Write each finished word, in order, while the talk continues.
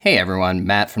Hey everyone,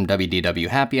 Matt from WDW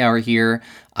Happy Hour here.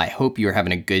 I hope you're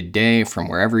having a good day from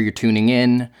wherever you're tuning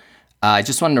in. I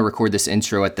just wanted to record this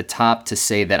intro at the top to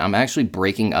say that I'm actually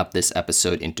breaking up this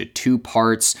episode into two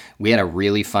parts. We had a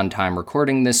really fun time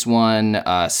recording this one.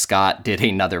 Scott did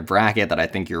another bracket that I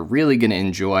think you're really going to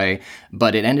enjoy,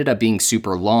 but it ended up being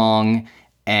super long.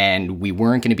 And we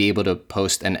weren't going to be able to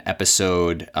post an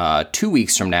episode 2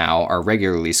 weeks from now, our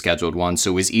regularly scheduled one.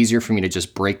 So it was easier for me to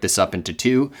just break this up into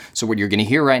two. So what you're going to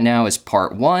hear right now is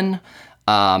part one.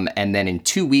 And then in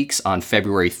 2 weeks on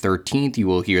February 13th, you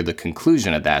will hear the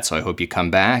conclusion of that. So I hope you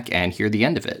come back and hear the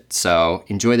end of it. So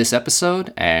enjoy this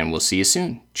episode and we'll see you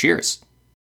soon. Cheers.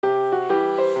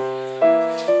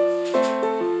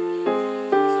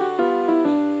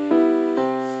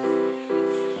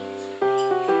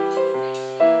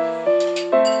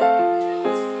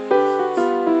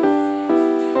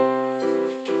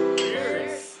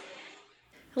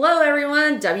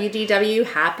 WDW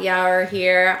Happy Hour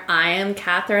here. I am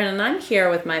Catherine, and I'm here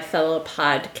with my fellow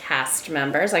podcast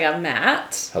members. I got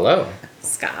Matt. Hello.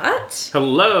 Scott.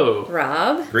 Hello.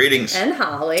 Rob. Greetings. And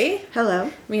Holly.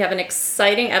 Hello. We have an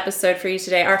exciting episode for you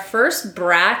today. Our first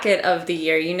bracket of the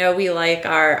year. You know we like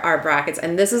our brackets,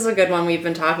 and this is a good one we've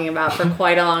been talking about for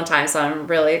quite a long time, so I'm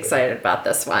really excited about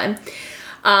this one.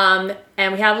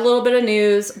 And we have a little bit of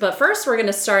news, but first we're going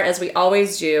to start, as we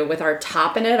always do, with our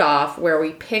Topping It Off, where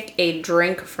we pick a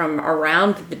drink from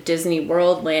around the Disney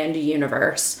World Land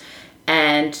universe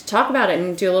and talk about it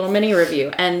and do a little mini review.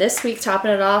 And this week,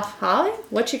 Topping It Off, Holly,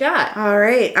 what you got? All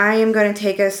right, I am going to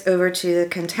take us over to the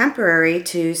Contemporary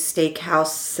to Steakhouse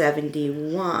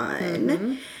 71.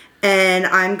 Mm-hmm. And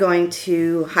I'm going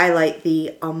to highlight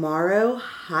the Amaro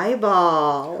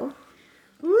Highball.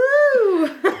 Woo!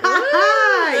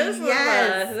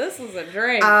 This was a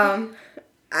drink.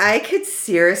 I could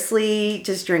seriously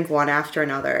just drink one after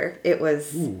another. It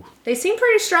was... Ooh. They seem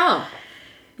pretty strong,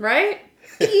 right?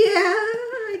 Yeah,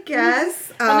 I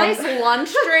guess. A nice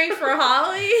lunch drink for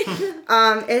Holly.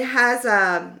 It has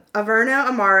Averno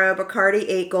Amaro, Bacardi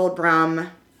 8 Gold Rum,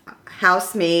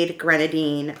 house-made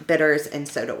grenadine, bitters, and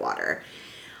soda water.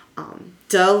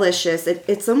 Delicious.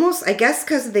 It's almost, I guess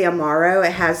because of the Amaro,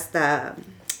 it has the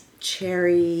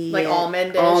cherry... Like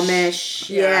almondish.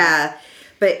 Yeah.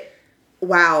 But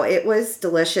wow, it was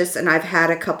delicious, and I've had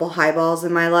a couple highballs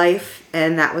in my life,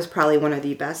 and that was probably one of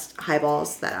the best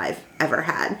highballs that I've ever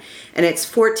had. And it's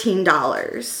 $14.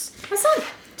 That's not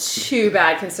too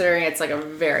bad considering it's like a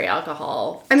very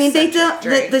alcohol. I mean, they don't...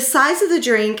 The size of the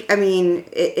drink, I mean,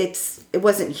 it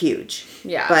wasn't huge.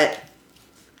 Yeah. But...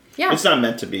 Yeah. It's not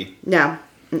meant to be. No.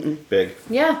 Big.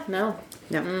 Yeah, no.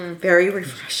 Very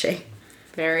refreshing.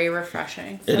 Very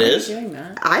refreshing. It is? Doing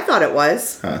that. I thought it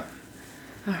was. Huh.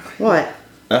 What?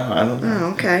 Oh, I don't know.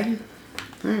 Oh, okay.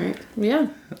 All right. Yeah.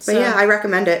 But yeah, I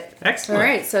recommend it. Excellent. All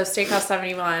right, so Steakhouse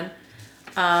 71.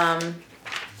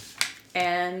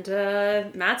 And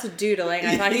Matt's doodling.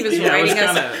 I thought he was writing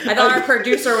us. I thought our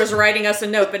producer was writing us a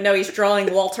note, but no, he's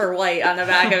drawing Walter White on the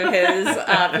back of his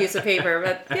piece of paper.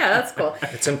 But yeah, that's cool.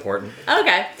 It's important.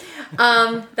 Okay.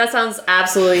 That sounds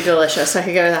absolutely delicious. I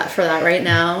could go for that right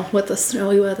now with the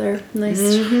snowy weather.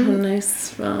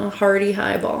 Nice hearty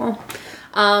highball.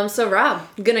 So Rob,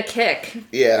 gonna kick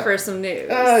for some news.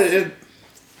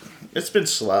 It's been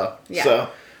slow. Yeah. So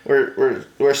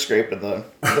we're scraping the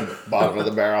bottom of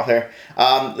the barrel here.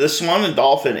 The Swan and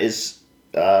Dolphin is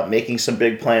making some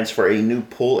big plans for a new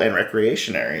pool and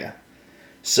recreation area.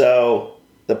 So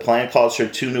the plan calls for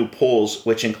 2 new pools,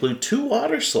 which include 2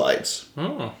 water slides.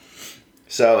 Oh.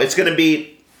 So it's going to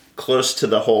be close to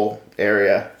the whole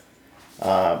area,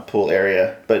 pool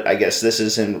area. But I guess this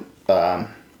is in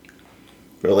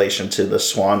relation to the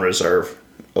Swan Reserve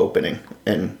opening.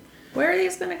 And Where are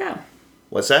these gonna go?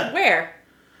 what's that? Where?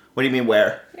 What do you mean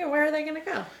where? Yeah, where are they gonna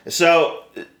go? So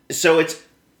it's,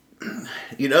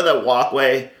 you know that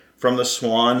walkway from the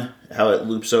Swan, how it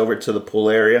loops over to the pool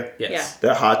area? Yes.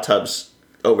 The hot tub's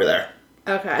over there.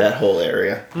 Okay. That whole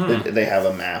area. They have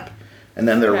a map. And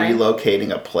then they're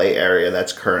relocating a play area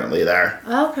that's currently there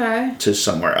Okay. to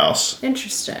somewhere else.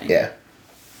 Interesting. Yeah.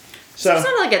 So there's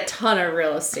not like a ton of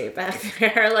real estate back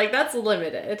there. Like that's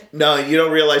limited. No, you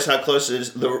don't realize how close it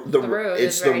is. The road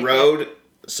it's is the right road,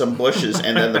 some bushes,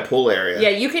 and then the pool area. Yeah,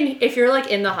 you can, if you're like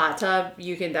in the hot tub,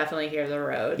 you can definitely hear the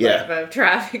road. Yeah. Like, of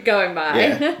traffic going by.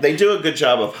 Yeah. They do a good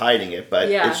job of hiding it, but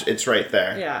Yeah. it's right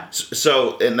there. Yeah.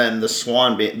 So, and then the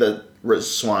Swan,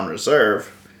 Swan Reserve,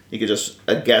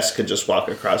 a guest could just walk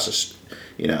across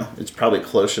it's probably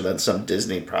closer than some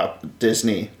Disney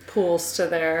Pools to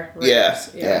their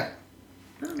rooms. Yeah.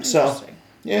 Oh, So,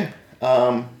 yeah.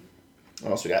 What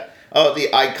else we got? Oh, the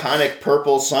iconic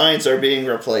purple signs are being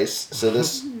replaced. So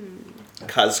this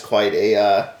caused quite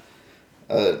a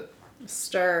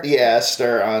Stir.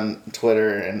 stir on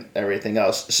Twitter and everything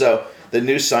else. So the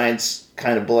new signs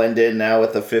kind of blend in now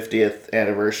with the 50th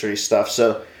anniversary stuff.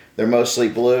 So they're mostly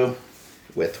blue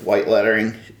with white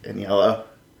lettering and yellow.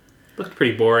 Looked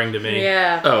pretty boring to me.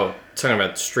 Yeah. Oh, talking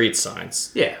about street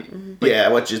signs. Yeah. Yeah,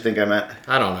 what do you think I meant?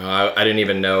 I don't know. I didn't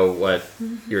even know what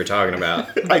you were talking about.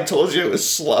 I told you it was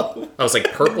slow. I was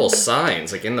like purple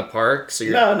signs, like in the park. So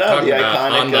you're No, talking the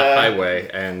about iconic, on the highway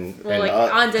and Well, like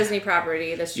on Disney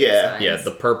property, the street Yeah. signs. yeah,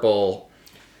 the purple.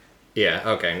 Yeah.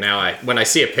 Okay. Now when I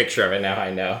see a picture of it, now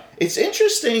I know. It's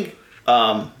interesting.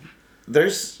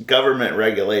 There's government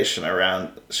regulation around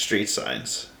street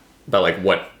signs, But like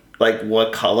what? like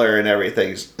what color and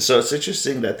everything. So it's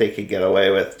interesting that they could get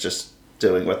away with just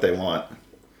doing what they want.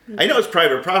 I know it's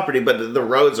private property, but the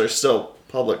roads are still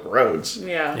public roads.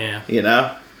 Yeah. Yeah. You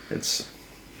know, it's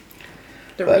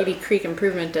The But- Reedy Creek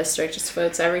Improvement District just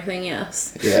votes everything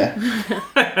yes. yeah.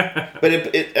 But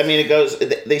it goes.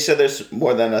 They said there's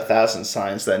more than 1,000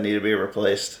 signs that need to be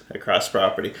replaced across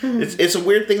property. It's a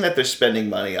weird thing that they're spending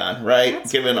money on, right?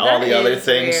 Given all That the other is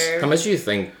things, weird. How much do you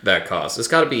think that costs? It's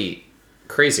got to be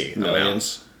crazy amounts.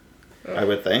 millions. I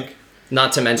would think.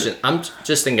 Not to mention, I'm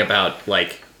just thinking about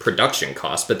like production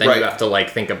costs, but then Right. you have to like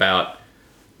think about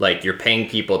like you're paying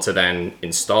people to then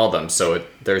install them, so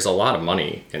there's a lot of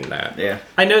money in that. Yeah.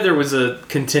 I know there was a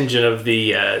contingent of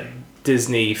the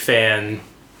Disney fan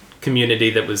community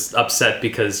that was upset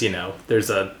because, there's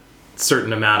a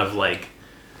certain amount of,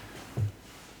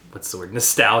 what's the word,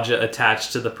 nostalgia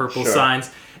attached to the purple Sure. signs.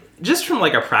 Just from,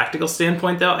 a practical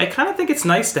standpoint, though, I kind of think it's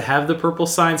nice to have the purple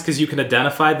signs because you can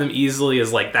identify them easily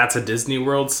as, that's a Disney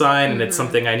World sign, and it's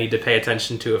something I need to pay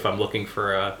attention to if I'm looking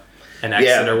for an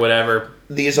exit or whatever.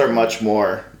 These are much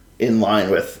more in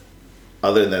line with,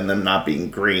 other than them not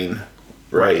being green,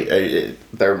 right?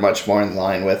 They're much more in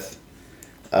line with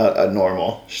a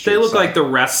normal street They look sign. like the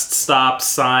rest stop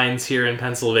signs here in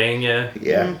Pennsylvania.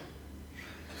 Yeah.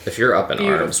 If you're up in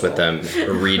arms Beautiful. with them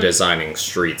redesigning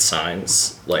street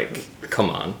signs, come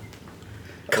on.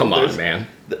 Come on, there's- man.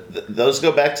 Those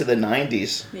go back to the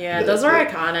 90s. Yeah, those are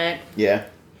iconic. Yeah.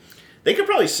 They could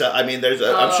probably sell. I mean, I'm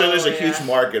sure there's a Oh, huge yeah.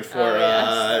 market for.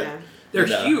 yes. They're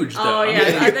No. huge, though. Oh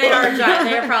yeah, they are giant.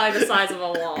 They are probably the size of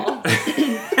a wall.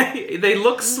 They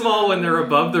look small when they're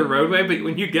above the roadway, but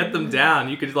when you get them down,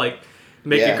 you could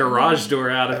make Yeah. a garage door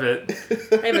out of it.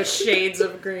 I have a shades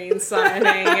of green sign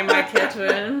hanging in my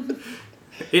kitchen.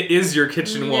 It is your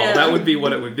kitchen wall. Yeah. That would be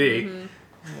what it would be.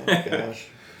 Gosh.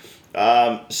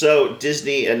 So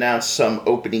Disney announced some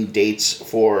opening dates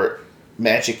for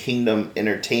Magic Kingdom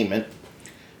Entertainment.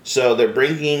 So they're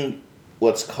bringing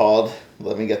what's called,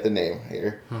 let me get the name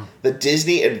here, the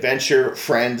Disney Adventure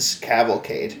Friends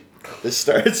Cavalcade. This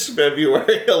starts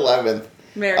February 11th.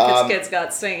 America's Kids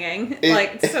Got Singing.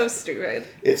 So stupid.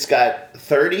 It's got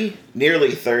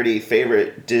nearly 30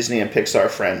 favorite Disney and Pixar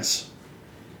friends.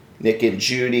 Nick and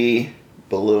Judy,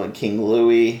 Baloo and King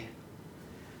Louie,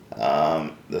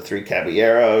 the Three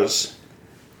Caballeros,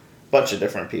 bunch of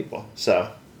different people. So,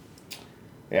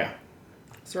 yeah.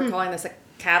 So we're calling this a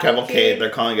Cavalcade. They're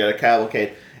calling it a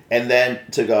cavalcade. And then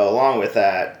to go along with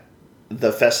that,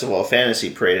 the Festival of Fantasy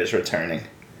Parade is returning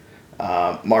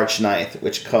March 9th,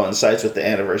 which coincides with the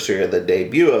anniversary of the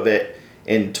debut of it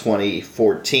in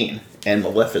 2014. And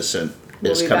Maleficent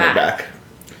Will is be coming back. back.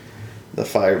 The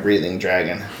fire-breathing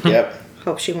dragon. Yep.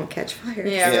 Hope she won't catch fire.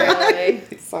 Yeah, really.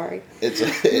 Sorry.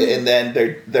 And then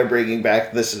they're bringing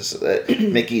back, this is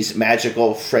Mickey's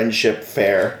Magical Friendship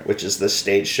Fair, which is the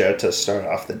stage show to start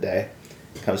off the day.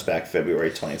 Comes back February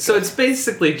 25th. So it's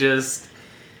basically just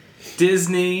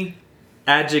Disney,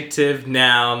 adjective,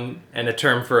 noun, and a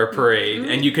term for a parade,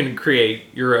 and you can create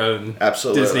your own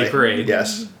Absolutely. Disney parade.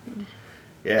 Yes.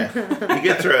 Yeah. You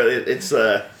get through it. It's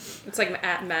It's like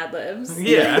at Mad Libs.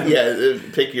 Yeah.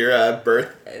 pick your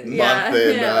birth month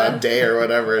and day or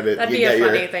whatever, and That'd you be a get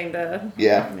funny thing to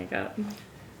make up.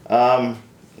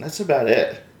 That's about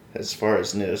it as far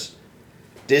as news.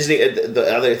 Disney.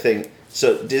 The other thing.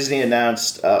 So Disney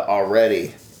announced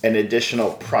already an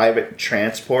additional private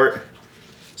transport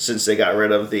since they got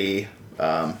rid of the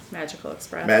Magical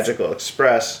Express. Magical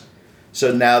Express.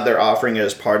 So now they're offering it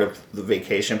as part of the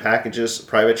vacation packages,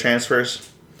 private transfers.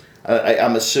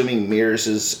 I'm assuming Mears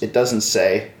is, it doesn't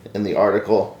say in the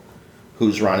article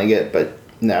who's running it, but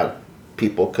now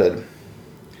people could,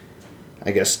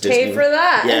 I guess Disney. Pay for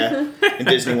that. Yeah. And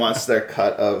Disney wants their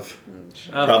cut of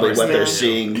Of probably course what they they're do.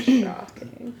 seeing,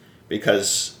 Shocking.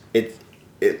 because it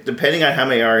depending on how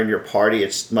many are in your party,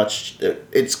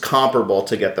 it's comparable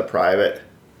to get the private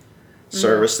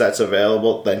service that's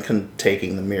available than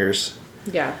taking the Mears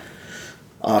Yeah.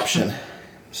 option.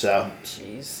 So,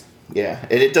 Jeez. yeah.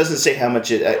 And it doesn't say how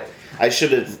much I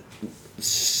should have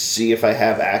see if I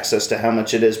have access to how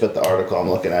much it is, but the article I'm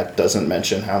looking at doesn't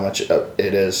mention how much it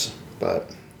is. But,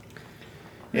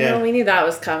 yeah. Well, we knew that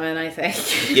was coming, I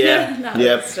think. Yeah. No,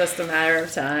 Yep. It's just a matter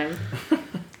of time.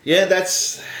 Yeah,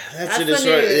 that's it. the As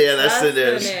far, news. yeah, that's the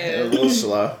That's news. the A news. little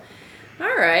slow.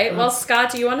 All right. Well,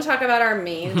 Scott, do you want to talk about our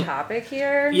main topic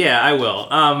here? Yeah, I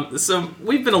will. So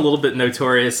we've been a little bit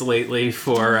notorious lately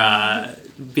for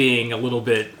being a little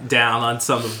bit down on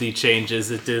some of the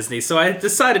changes at Disney. So I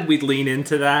decided we'd lean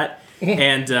into that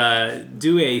and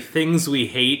do a things we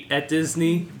hate at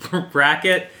Disney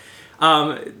bracket.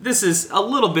 This is a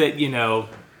little bit,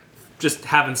 just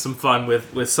having some fun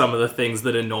with some of the things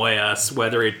that annoy us,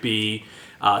 whether it be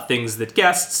things that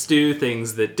guests do,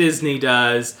 things that Disney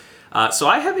does. So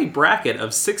I have a bracket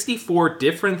of 64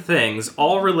 different things,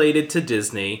 all related to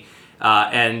Disney,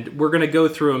 and we're going to go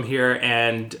through them here.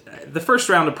 And the first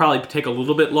round will probably take a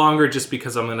little bit longer just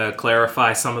because I'm going to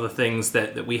clarify some of the things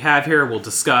that we have here. We'll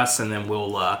discuss, and then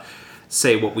we'll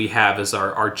say what we have as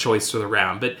our choice for the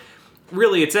round. But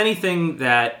really, it's anything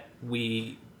that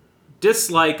we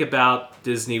dislike about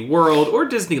Disney World or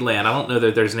Disneyland. I don't know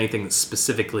that there's anything that's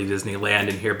specifically Disneyland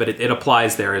in here, but it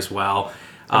applies there as well.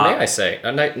 May I say,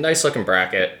 a nice looking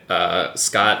bracket.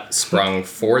 Scott sprung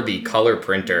for the color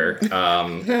printer. Even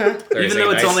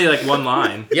though it's only like one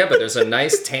line. Yeah, but there's a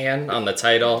nice tan on the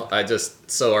title.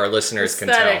 Just so our listeners can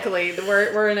tell. Aesthetically,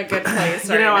 we're in a good place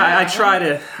right now.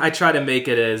 I try to make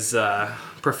it as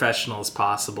professional as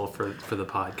possible for the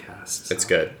podcast. It's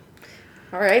good.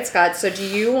 All right, Scott. So do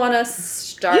you want to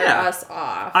start us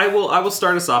off? I will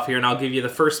start us off here, and I'll give you the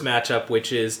first matchup,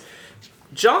 which is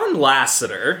John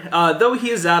Lasseter. Though he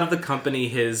is out of the company,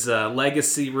 his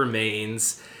legacy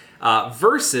remains,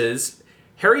 versus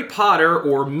Harry Potter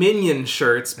or Minion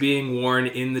shirts being worn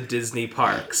in the Disney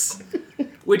parks.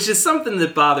 Which is something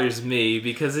that bothers me,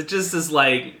 because it just is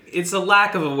like, it's a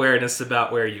lack of awareness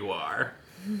about where you are.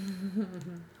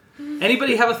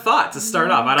 Anybody have a thought to start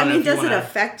off? I don't know if you does it wanna...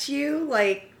 affect you?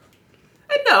 Like,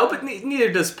 No, but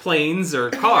neither does planes or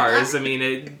cars. I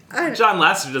mean, John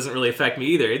Lasseter doesn't really affect me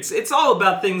either. It's all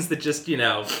about things that just, you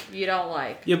don't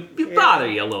like. you bother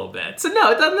you a little bit. So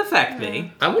no, it doesn't affect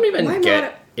me. I won't even Why get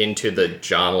not? into the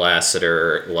John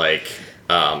Lasseter,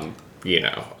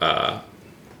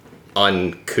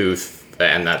 uncouth,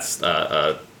 and that's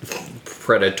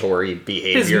predatory His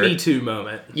behavior. Me Too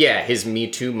moment. Yeah, his Me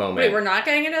Too moment. Wait, we're not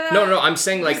getting into that? No, I'm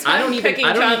saying, like, I don't even... picking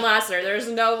I don't John even, Lasseter. There's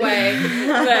no way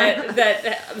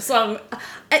that some...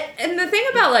 And the thing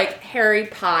about, like, Harry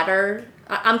Potter...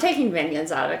 I'm taking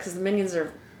Minions out of it because the Minions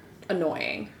are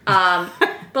annoying. But,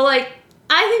 like,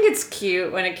 I think it's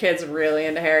cute when a kid's really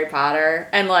into Harry Potter.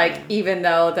 And, like, even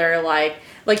though they're, like,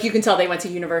 you can tell they went to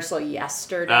Universal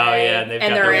yesterday. Oh, yeah, and they've got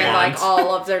they're their in, wands. like,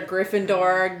 all of their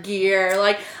Gryffindor gear.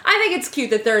 Like, I think it's cute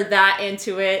that they're that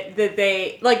into it, that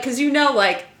they, like, because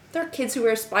like, they're kids who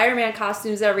wear Spider-Man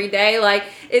costumes every day. Like,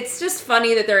 it's just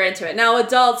funny that they're into it. Now,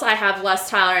 adults, I have less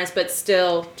tolerance, but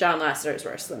still, John Lasseter is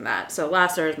worse than that. So,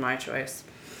 Lasseter is my choice.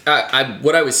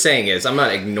 what I was saying is, I'm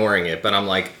not ignoring it, but I'm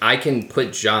like, I can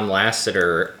put John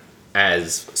Lasseter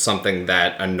as something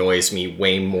that annoys me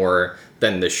way more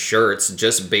than the shirts,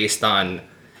 just based on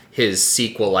his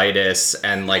sequelitis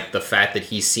and, like, the fact that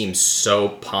he seems so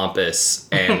pompous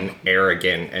and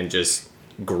arrogant and just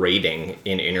grating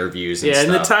in interviews and Yeah,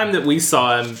 stuff. and the time that we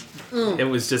saw him, it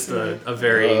was just a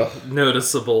very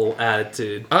noticeable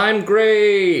attitude. I'm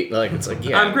great! Like, it's like,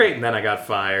 yeah. I'm great, and then I got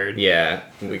fired. Yeah.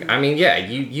 I mean, yeah,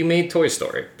 you made Toy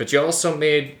Story, but you also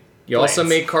made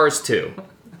Planes. Cars 2.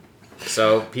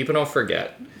 So, people don't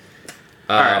forget.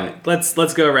 All right,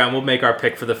 let's go around. We'll make our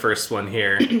pick for the first one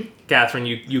here. Catherine,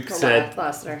 you said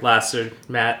Lasseter.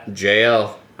 Matt,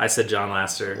 JL. I said John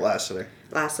Lasseter. Lasseter.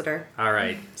 All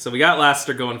right, so we got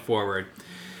Lasseter going forward.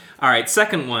 All right,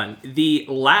 second one. The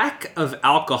lack of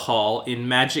alcohol in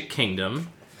Magic Kingdom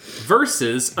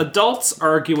versus adults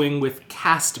arguing with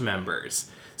cast members.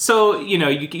 So,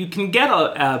 you can get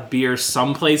a beer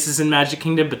some places in Magic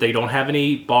Kingdom, but they don't have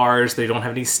any bars, they don't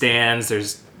have any stands,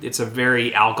 it's a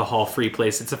very alcohol-free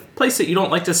place. It's a place that you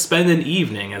don't like to spend an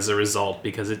evening as a result,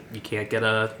 because you can't get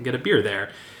a beer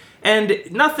there. And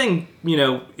nothing,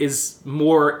 is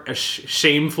more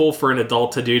shameful for an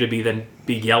adult to do than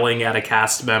be yelling at a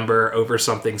cast member over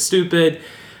something stupid.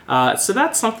 So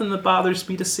that's something that bothers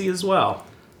me to see as well.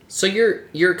 So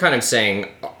you're kind of saying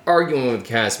arguing with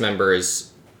cast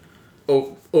members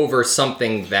over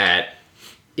something that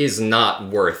is not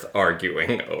worth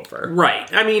arguing over. Right.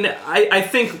 I mean, I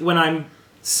think when I'm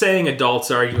saying adults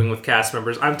arguing with cast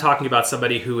members, I'm talking about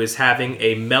somebody who is having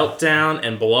a meltdown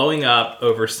and blowing up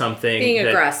over something Being that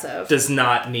aggressive. does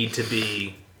not need to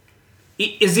be,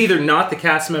 is either not the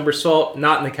cast member's fault,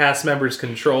 not in the cast member's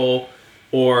control,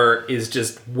 or is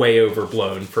just way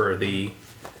overblown for the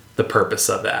purpose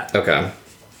of that. Okay.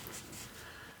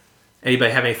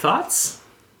 Anybody have any thoughts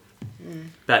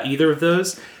about either of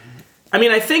those? I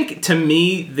mean, I think to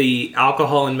me, the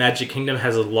alcohol in Magic Kingdom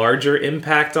has a larger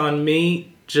impact on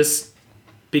me just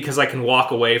because I can walk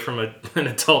away from an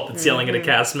adult that's yelling at a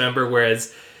cast member,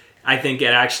 whereas I think it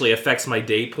actually affects my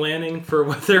day planning for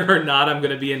whether or not I'm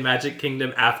going to be in Magic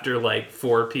Kingdom after like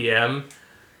 4 p.m.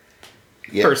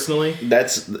 Yeah, personally.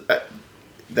 That's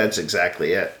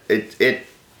exactly it. It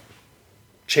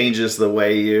changes the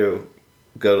way you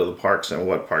go to the parks and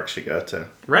what parks you go to.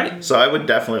 Right. So I would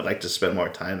definitely like to spend more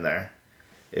time there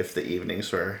if the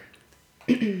evenings were.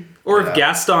 Or if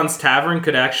Gaston's Tavern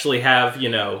could actually have,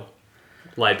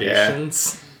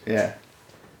 libations. Yeah.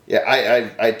 Yeah,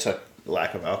 I took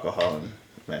lack of alcohol in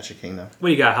Magic Kingdom. What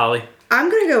do you got, Holly? I'm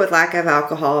gonna go with lack of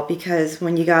alcohol because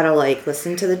when you gotta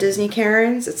listen to the Disney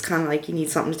Karens, it's kind of like you need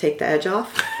something to take the edge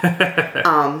off.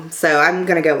 So I'm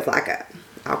gonna go with lack of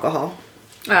alcohol.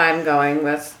 I'm going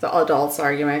with the adults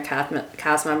arguing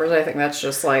cast members. I think that's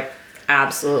just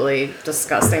absolutely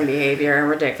disgusting behavior and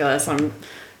ridiculous. I'm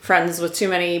friends with too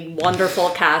many wonderful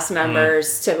cast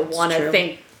members to want to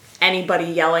think anybody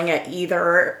yelling at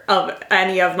either of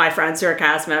any of my friends who are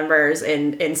cast members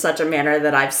in such a manner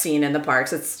that I've seen in the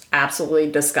parks. It's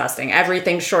absolutely disgusting.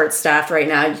 Everything's short-staffed right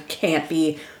now. You can't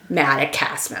be mad at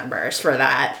cast members for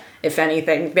that. If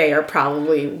anything, they are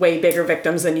probably way bigger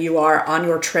victims than you are on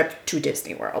your trip to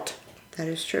Disney World. That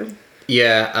is true.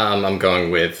 Yeah, I'm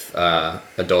going with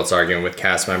adults arguing with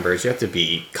cast members. You have to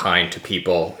be kind to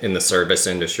people in the service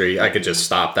industry. I could just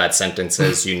stop that sentence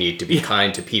as you need to be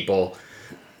kind to people.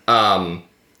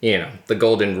 The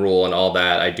golden rule and all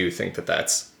that, I do think that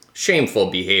that's shameful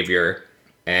behavior.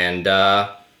 And,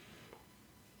 that's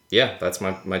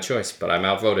my choice, but I'm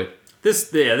outvoted.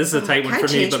 This is a tight one Can I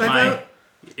for me, change but my vote?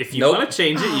 if you Nope. want to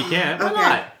change it, you can. Why Okay.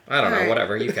 not? I don't know, Alright.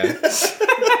 whatever, you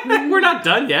can. We're not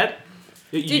done yet.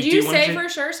 Did do you wanna say change- for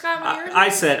sure, Scott, what yours I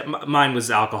was? said mine was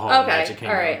alcohol. in Magic Okay,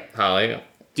 Kingdom. all right. Holly?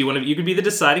 Do you want to? You could be the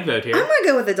deciding vote here. I'm gonna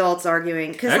go with adults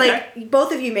arguing because Okay.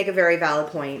 both of you make a very valid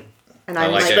point. And I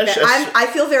I'm like like it. that. I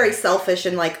feel very selfish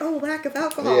and lack of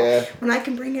alcohol Yeah. when I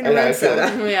can bring in I a know, I red feel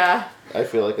soda. Yeah. I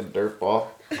feel like a dirt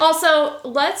ball. Also,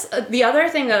 the other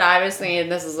thing that I was thinking,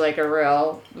 this is a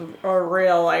real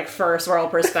first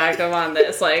world perspective on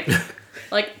this.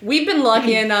 We've been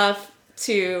lucky enough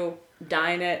to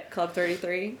dine at Club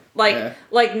 33.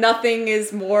 Nothing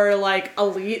is more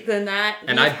elite than that.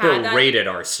 And We've I had that- berated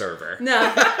our server.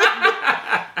 No.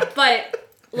 But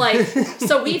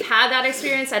so we've had that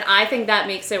experience, and I think that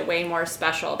makes it way more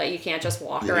special that you can't just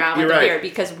walk around with You're a right. beer,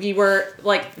 because we were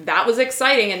that was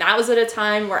exciting, and that was at a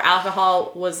time where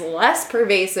alcohol was less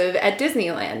pervasive at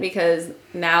Disneyland, because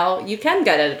now you can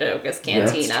get it at Oga's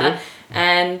Cantina,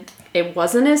 and it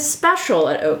wasn't as special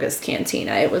at Oga's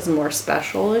Cantina. It was more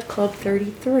special at Club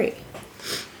 33.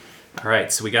 All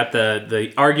right, so we got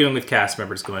the arguing with cast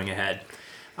members going ahead.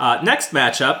 Next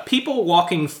matchup, people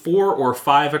walking 4 or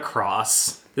 5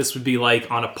 across. This would be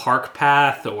on a park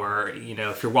path, or,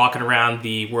 if you're walking around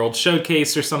the World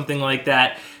Showcase or something like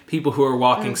that. People who are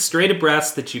walking straight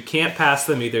abreast that you can't pass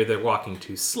them. Either they're walking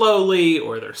too slowly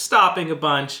or they're stopping a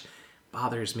bunch.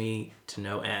 Bothers me to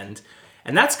no end.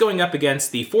 And that's going up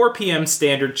against the 4 p.m.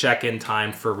 standard check-in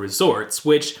time for resorts,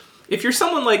 which, if you're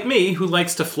someone like me who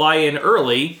likes to fly in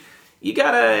early, you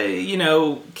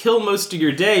gotta, kill most of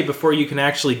your day before you can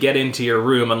actually get into your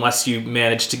room, unless you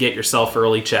manage to get yourself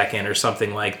early check-in or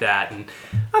something like that. And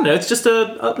I don't know, it's just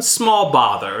a small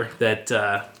bother that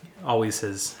always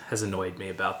has annoyed me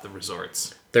about the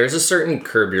resorts. There's a certain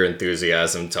Curb Your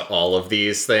Enthusiasm to all of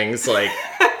these things. I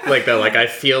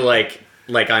feel like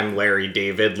I'm Larry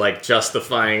David,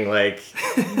 justifying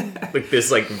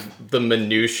this the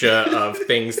minutia of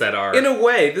things that are In a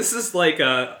way, this is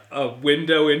a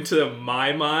window into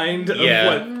my mind of Yeah.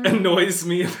 what annoys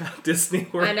me about Disney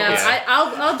World. I know. Yeah.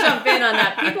 I'll jump in on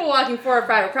that. People walking 4 or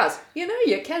 5 across, you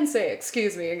can say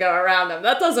excuse me and go around them.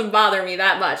 That doesn't bother me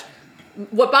that much.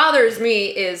 What bothers me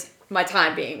is my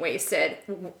time being wasted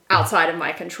outside of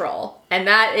my control. And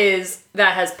that has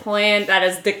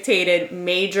dictated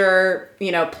major,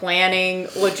 planning,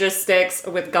 logistics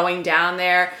with going down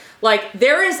there.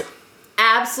 There is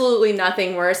absolutely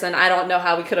nothing worse, and I don't know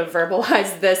how we could have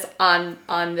verbalized this on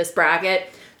this bracket.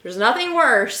 There's nothing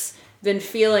worse than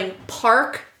feeling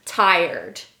park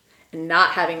tired and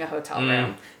not having a hotel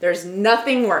room. There's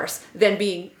nothing worse than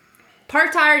being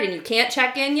park tired and you can't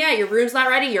check in yet, your room's not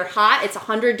ready, you're hot, it's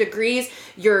 100 degrees,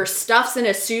 your stuff's in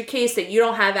a suitcase that you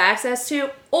don't have access to,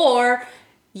 or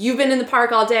you've been in the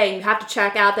park all day and you have to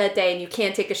check out that day and you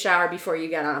can't take a shower before you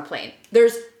get on a plane.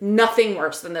 There's nothing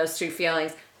worse than those two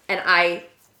feelings.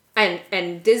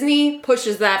 And Disney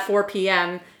pushes that 4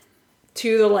 p.m.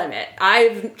 to the limit.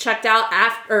 I've checked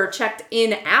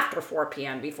in after 4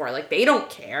 p.m. before. Like, they don't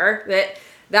care.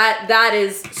 That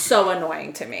is so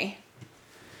annoying to me.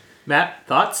 Matt,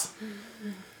 thoughts?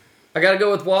 I gotta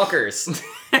go with walkers.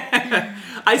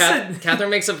 Catherine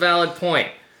makes a valid point,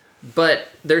 but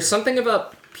there's something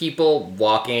about people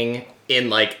walking in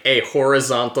like a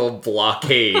horizontal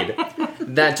blockade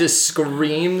that just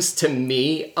screams to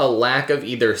me a lack of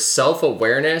either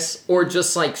self-awareness or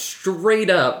just like straight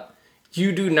up,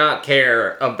 you do not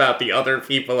care about the other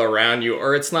people around you,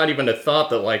 or it's not even a thought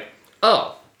that like,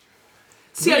 oh,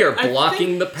 we are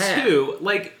blocking the path. Too,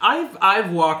 like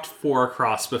I've walked 4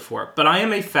 across before, but I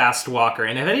am a fast walker,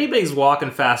 and if anybody's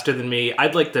walking faster than me,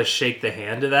 I'd like to shake the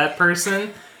hand of that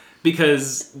person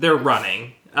because they're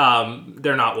running.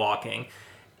 They're not walking.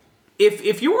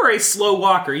 If you are a slow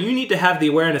walker, you need to have the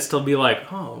awareness to be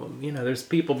like, oh, there's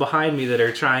people behind me that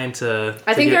are trying to.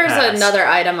 I think there's past. another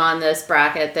item on this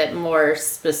bracket that more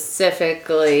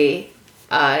specifically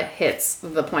hits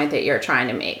the point that you're trying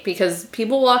to make, because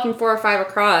people walking 4 or 5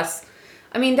 across,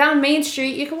 I mean, down Main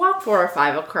Street you can walk 4 or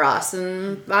 5 across,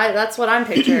 and that's what I'm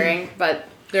picturing. But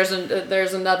there's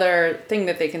another thing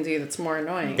that they can do that's more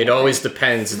annoying. It always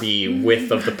depends the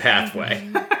width of the pathway.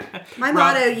 My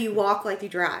motto: you walk like you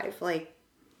drive. Like,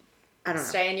 I don't know.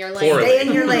 Stay in your lane. Poorly. Stay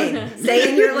in your lane. Stay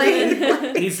in your lane.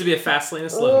 It needs to be a fast lane, a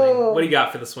slow lane. What do you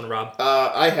got for this one, Rob?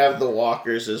 I have the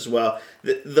walkers as well.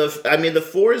 The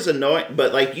 4 is annoying,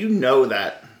 but like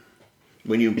that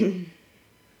when you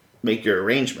make your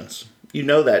arrangements,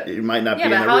 that you might not be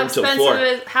in the room till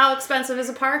 4. How expensive is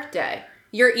a park day?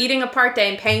 You're eating a park day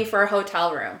and paying for a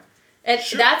hotel room.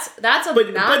 Sure.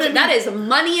 That is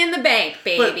money in the bank,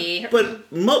 baby. But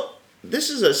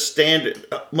this is a standard.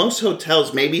 Most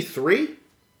hotels, maybe 3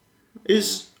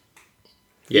 is.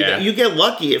 Yeah, you get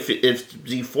lucky if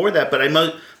before that, but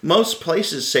most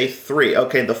places say 3.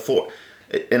 Okay, the 4,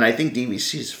 and I think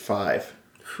DVC is 5.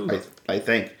 I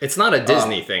think it's not a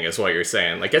Disney thing, is what you're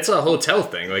saying. Like, it's a hotel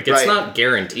thing. Like, it's not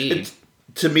guaranteed.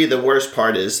 To me, the worst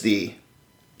part is the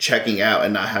checking out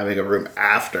and not having a room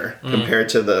after, compared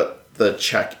to the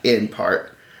check-in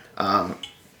part.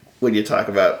 When you talk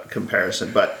about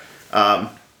comparison, but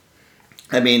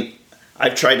I mean,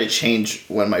 I've tried to change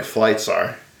when my flights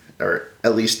are, or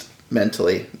at least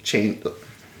mentally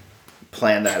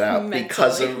plan that out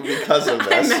because of this.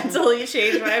 I mentally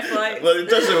change my flight. But it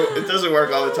doesn't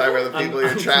work all the time with the people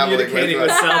you're traveling with. Communicating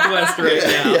with Southwest right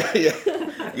now.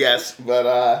 Yeah. Yes, but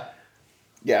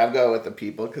I'm going with the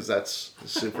people because that's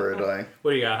super annoying.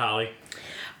 What do you got, Holly?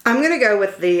 I'm gonna go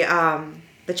with the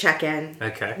check-in.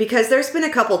 Okay. Because there's been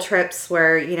a couple trips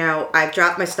where, I've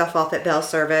dropped my stuff off at Bell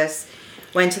Service,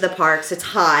 went to the parks, it's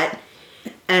hot,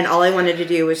 and all I wanted to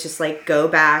do was just like go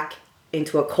back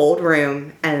into a cold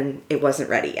room, and it wasn't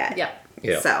ready yet.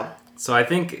 Yeah. So I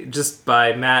think just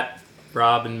by Matt,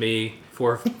 Rob, and me,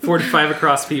 4 to 5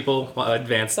 across people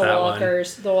advance that one.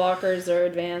 The walkers are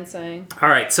advancing. All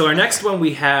right, so our next one,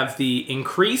 we have the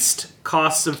increased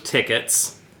costs of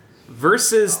tickets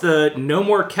versus the no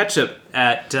more ketchup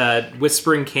at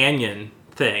Whispering Canyon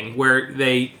thing, where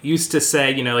they used to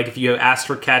say, like if you asked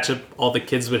for ketchup, all the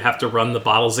kids would have to run the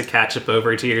bottles of ketchup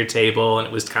over to your table, and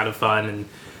it was kind of fun, and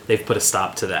they've put a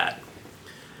stop to that.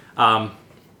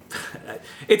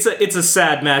 It's a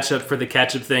sad matchup for the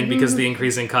ketchup thing, because the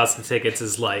increasing cost of tickets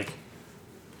is like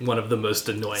one of the most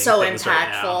annoying things right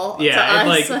now. Impactful Yeah,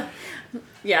 to us.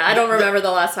 Yeah, I don't remember the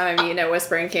last time I've eaten at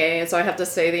Whispering Canyon, so I have to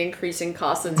say the increasing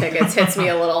cost of tickets hits me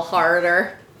a little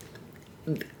harder.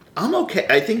 I'm okay.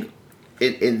 I think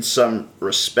in some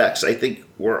respects, I think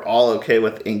we're all okay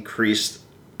with increased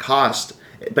cost,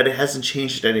 but it hasn't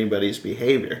changed anybody's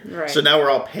behavior. Right. So now we're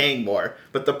all paying more,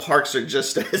 but the parks are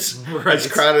just as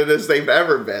crowded as they've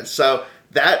ever been. So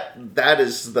that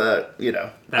is the,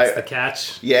 That's the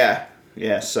catch. Yeah.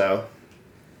 So,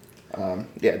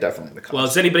 definitely the cost. Well,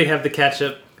 does anybody have the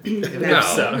ketchup? No.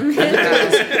 So.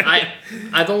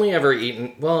 I've only ever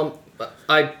eaten. Well,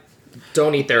 I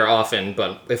don't eat there often,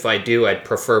 but if I do, I'd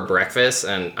prefer breakfast,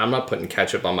 and I'm not putting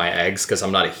ketchup on my eggs because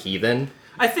I'm not a heathen.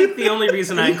 I think the only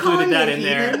reason I included that in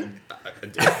there.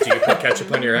 Do you put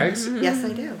ketchup on your eggs? yes,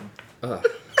 I do.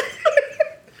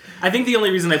 I think the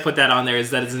only reason I put that on there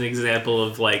is that it's an example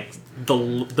of like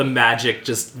the magic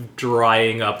just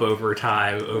drying up over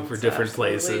time over different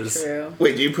places. True.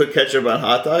 Wait, do you put ketchup on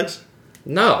hot dogs?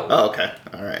 No. Oh, okay.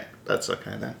 All right. That's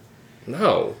okay then.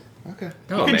 No. Okay.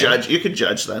 No, you can man. judge. You can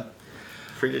judge then.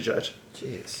 Free to judge.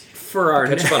 Jeez. For our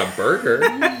Catch up on a burger.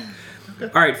 All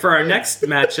right, for our next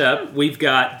matchup, we've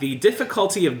got the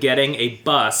difficulty of getting a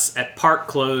bus at park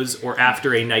close or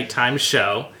after a nighttime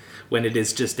show, when it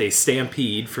is just a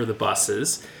stampede for the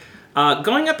buses.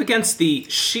 Going up against the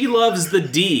She Loves the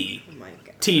D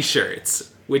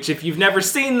t-shirts, which if you've never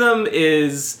seen them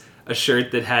is a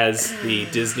shirt that has the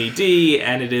Disney D,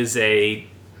 and it is a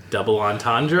double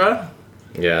entendre.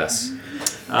 Yes.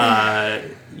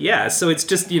 Yeah, so it's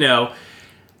just, an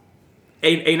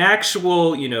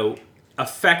actual,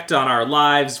 effect on our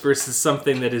lives versus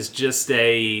something that is just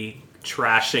a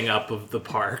trashing up of the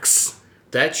parks.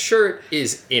 That shirt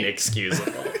is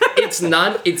inexcusable. It's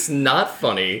not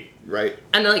funny. Right.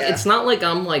 And it's not like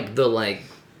I'm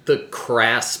the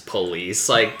crass police.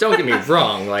 Like, don't get me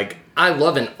wrong, I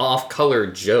love an off-color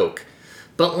joke.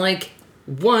 But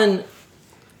one,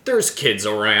 there's kids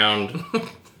around.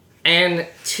 And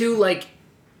two,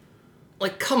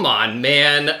 come on,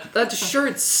 man. That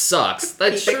shirt sucks.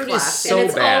 That Keep it shirt is classy. so and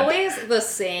it's bad. always the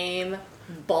same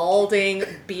balding,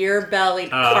 beer-bellied,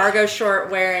 cargo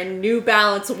short wearing, New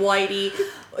Balance whitey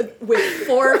with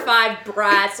 4 or 5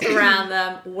 brats around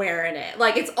them wearing it.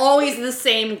 It's always the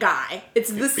same guy. It's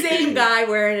the same guy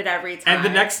wearing it every time. And the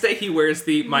next day he wears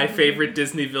the "My favorite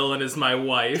Disney villain is my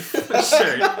wife"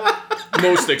 shirt.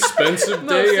 Most expensive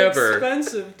day ever.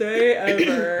 expensive day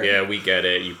ever. Yeah, we get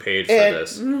it. You paid for And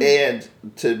this. and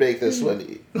to make this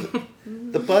one,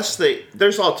 the bus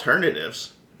there's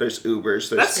alternatives. There's Ubers.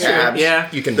 There's That's true. cabs. Yeah.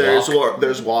 You can There's walk.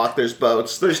 there's walk. There's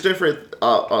boats. There's different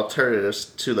alternatives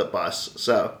to the bus.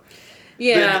 So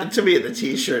Yeah. to me, the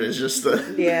T-shirt is just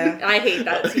the Yeah. I hate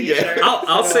that t-shirt.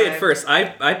 I'll So say do it I. first.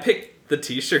 I picked the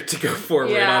t-shirt to go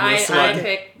forward Yeah, on this I one.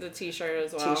 picked the t-shirt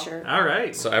as well. T-shirt. All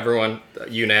right. So everyone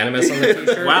unanimous on the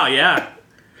t-shirt? Wow, yeah.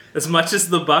 As much as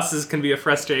the buses can be a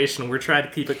frustration, we're trying to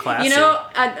keep it classy. Now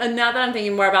that I'm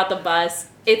thinking more about the bus,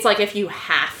 it's if you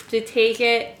have to take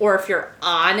it or if you're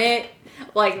on it,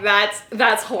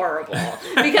 that's horrible.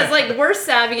 Because we're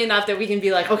savvy enough that we can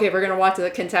be okay, we're gonna walk to the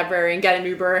Contemporary and get an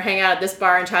Uber, hang out at this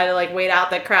bar and try to wait out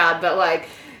the crowd. But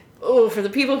for the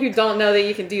people who don't know that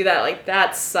you can do that,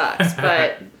 that sucks.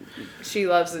 But She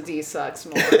Loves the D sucks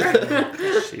more.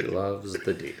 She loves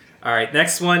the D. All right,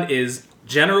 next one is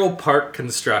general park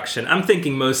construction. I'm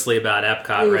thinking mostly about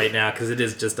Epcot right now because it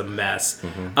is just a mess.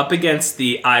 Up against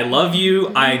the "I love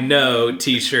you, I know"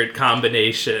 t-shirt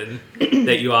combination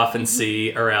that you often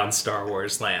see around Star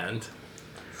Wars Land.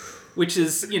 Which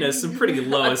is, some pretty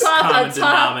lowest common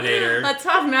denominator. A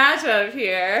tough matchup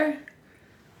here.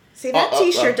 See, that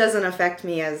T-shirt doesn't affect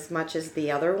me as much as the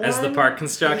other one. As the park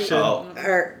construction.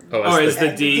 Or Or is the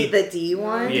D. The D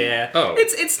one? Yeah. Oh.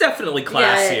 It's definitely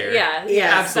classier.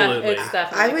 Yeah, absolutely. It's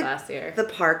definitely I would classier. the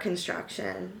park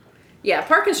construction. Yeah,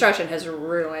 park construction has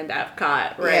ruined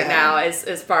Epcot right Yeah. now,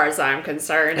 as far as I'm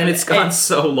concerned. And it's gone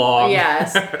so long.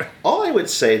 Yes. all I would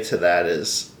say to that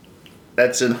is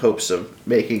that's in hopes of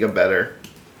making a better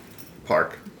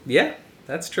park. Yeah,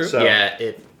 that's true. So- Yeah,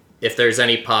 if there's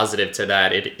any positive to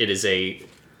that, it is a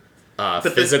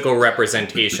the- physical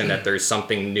representation that there's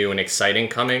something new and exciting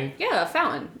coming. Yeah, a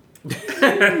fountain.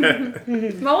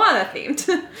 Moana themed.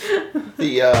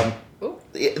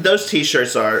 Those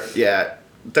T-shirts are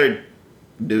they're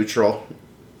neutral.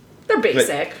 They're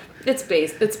basic. It's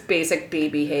basic B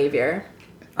behavior.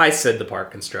 I said the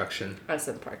park construction. I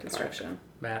said the park construction.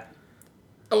 Matt.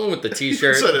 I went with the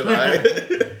t-shirt. So did I.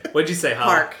 What'd you say,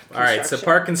 Holly? Park All right, so construction.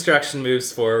 park construction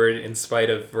moves forward in spite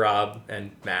of Rob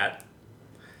and Matt.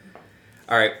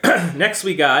 All right, next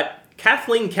we got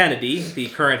Kathleen Kennedy, the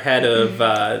current head of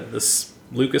the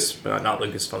Star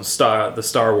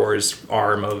Wars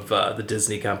arm of the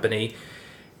Disney company,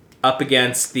 up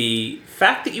against the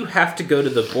fact that you have to go to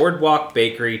the Boardwalk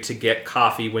Bakery to get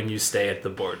coffee when you stay at the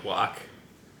Boardwalk.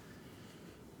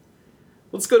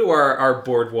 Let's go to our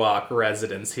Boardwalk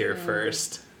residents here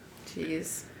first.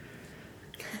 Jeez.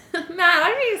 Matt,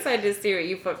 I'm really excited to see what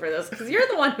you put for this, because you're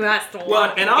the one who has to walk.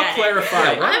 Well, and I'll get it.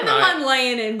 clarify. I'm the one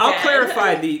laying in bed. I'll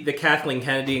clarify the Kathleen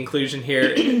Kennedy inclusion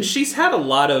here. She's had a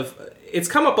lot of... It's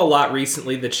come up a lot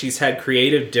recently that she's had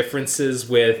creative differences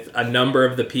with a number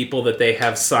of the people that they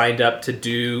have signed up to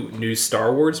do new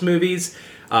Star Wars movies.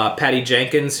 Patty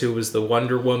Jenkins, who was the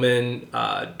Wonder Woman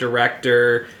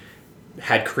director,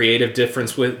 had creative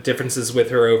differences with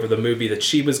her over the movie that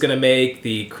she was going to make.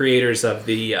 The creators of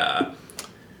the...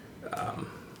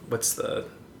 what's the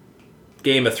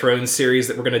Game of Thrones series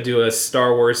that we're going to do a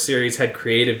Star Wars series had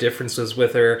creative differences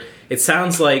with her. It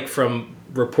sounds like from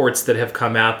reports that have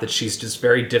come out that she's just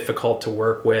very difficult to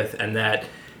work with and that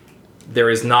there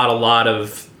is not a lot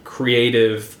of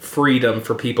creative freedom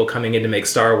for people coming in to make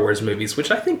Star Wars movies, which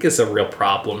I think is a real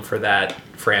problem for that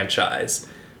franchise.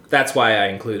 That's why I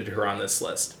included her on this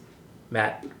list.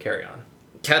 Matt, carry on.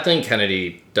 Kathleen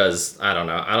Kennedy does, I don't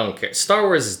know, I don't care. Star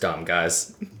Wars is dumb,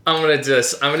 guys. I'm gonna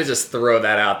just throw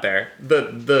that out there.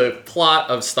 The plot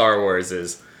of Star Wars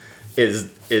is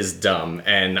dumb,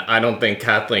 and I don't think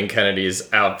Kathleen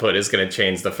Kennedy's output is gonna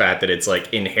change the fact that it's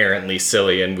like inherently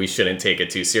silly and we shouldn't take it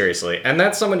too seriously. And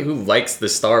that's someone who likes the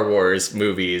Star Wars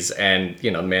movies, and you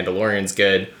know, The Mandalorian's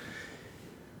good.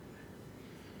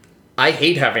 I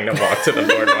hate having to walk to the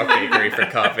Boardwalk Bakery for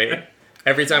coffee.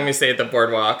 Every time we stay at the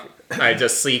Boardwalk, I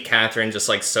just see Catherine just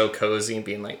like so cozy and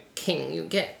being like, "Can you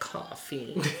get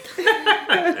coffee?"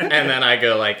 And then I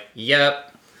go like, "Yep."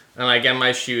 And I get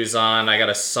my shoes on. I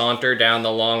gotta saunter down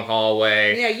the long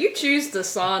hallway. Yeah, you choose to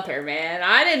saunter, man.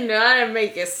 I didn't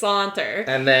make you saunter.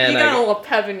 And then you got a little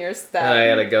pep in your step. And I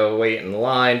gotta go wait in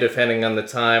line depending on the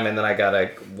time, and then I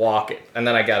gotta walk it, and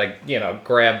then I gotta,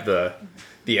 grab the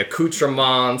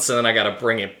accoutrements, and then I gotta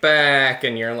bring it back,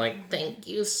 and you're like, "Thank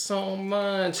you so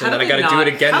much." And then I gotta do it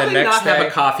again the next day. How do they not have a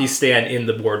coffee stand in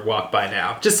the Boardwalk by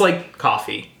now? Just like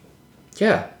coffee.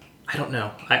 Yeah. I don't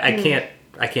know. I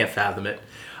can't fathom it.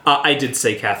 I did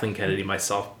say Kathleen Kennedy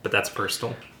myself, but that's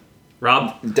personal.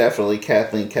 Rob? Definitely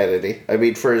Kathleen Kennedy. I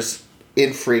mean, for as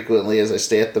infrequently as I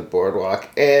stay at the Boardwalk,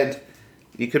 and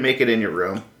you can make it in your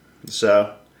room.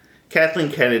 So,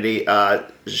 Kathleen Kennedy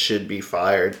should be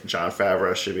fired. Jon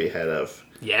Favreau should be head of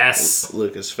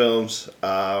Lucasfilms.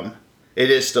 It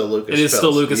is still Lucasfilms. It is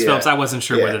still Lucasfilms. Yeah. I wasn't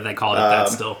sure whether they called it that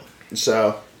still.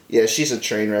 So, yeah, she's a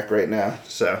train wreck right now.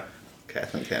 So,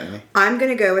 Kathleen Kennedy. I'm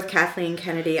going to go with Kathleen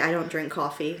Kennedy. I don't drink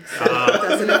coffee, so it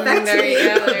doesn't affect There me.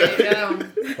 you go.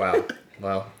 Wow.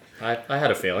 Well, I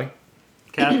had a feeling.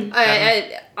 I'm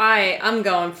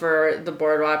going for the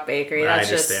Boardwalk Bakery. I That's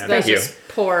understand. just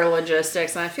poor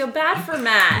logistics, and I feel bad for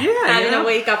Matt Yeah, having to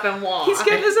wake up and walk. He's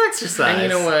getting his exercise. And you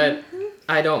know what?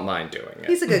 I don't mind doing it.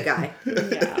 He's a good guy.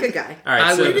 Good guy. All right,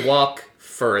 I so would walk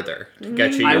further to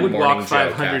get you your I would morning walk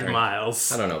Joe, 500 Catherine.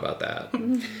 miles. I don't know about that.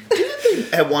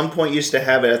 At one point, used to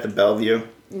have it at the Bellevue.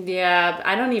 Yeah,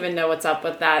 I don't even know what's up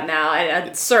with that now.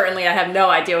 I certainly I have no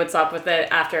idea what's up with it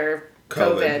after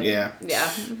COVID. Yeah.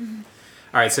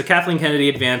 All right, so Kathleen Kennedy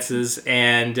advances,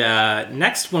 and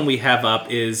next one we have up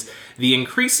is the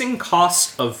increasing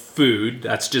cost of food.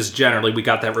 That's just generally, we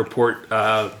got that report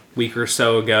a week or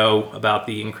so ago about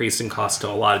the increasing cost to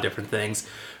a lot of different things,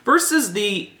 versus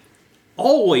the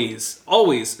always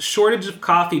shortage of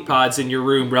coffee pods in your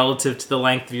room relative to the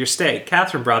length of your stay.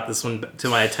 Catherine brought this one to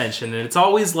my attention, and it's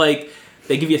always like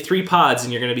they give you 3 pods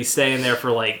and you're going to be staying there for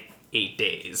like 8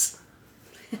 days.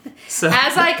 So.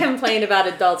 As I complained about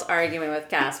adults arguing with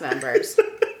cast members.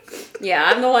 Yeah,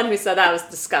 I'm the one who said that was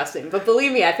disgusting. But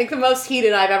believe me, I think the most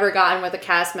heated I've ever gotten with a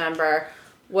cast member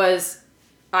was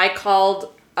I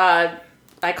called the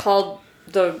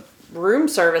room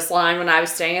service line when I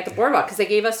was staying at the Boardwalk because they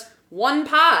gave us 1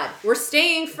 pod. We're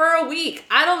staying for a week.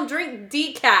 I don't drink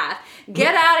decaf.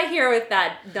 Get out of here with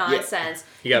that nonsense.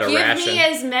 You got a Give ration. me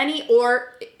as many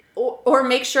or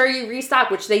make sure you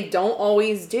restock, which they don't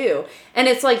always do. And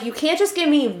it's like, you can't just give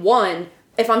me 1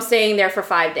 if I'm staying there for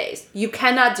 5 days. You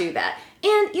cannot do that.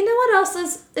 And you know what else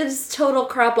is total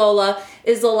crapola?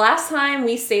 Is the last time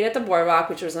we stayed at the Boardwalk,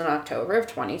 which was in October of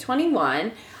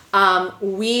 2021,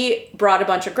 we brought a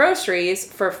bunch of groceries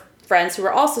for friends who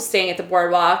were also staying at the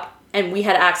Boardwalk, and we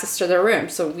had access to their room.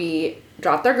 So we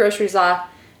dropped their groceries off.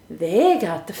 They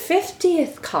got the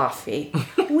 50th coffee.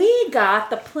 We got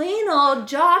the plain old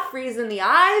Joffrey's in the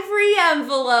ivory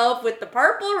envelope with the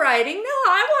purple writing. No,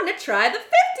 I want to try the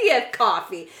 50th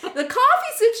coffee. The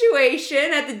coffee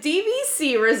situation at the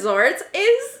DVC resorts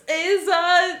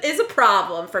is a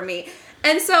problem for me.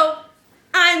 And so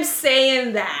I'm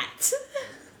saying that.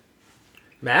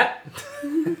 Matt?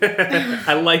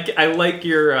 I like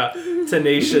your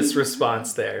tenacious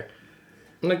response there.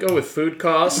 I'm gonna go with food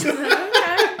cost.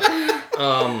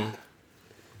 I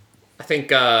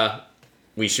think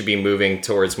we should be moving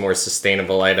towards more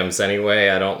sustainable items anyway.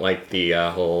 I don't like the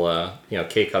whole,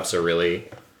 K-Cups are really...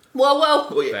 Whoa.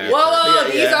 Yeah,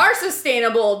 These yeah. are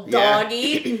sustainable,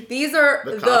 doggy. These are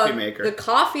The coffee maker. The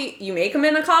coffee, you make them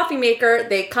in a coffee maker.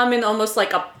 They come in almost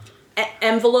like a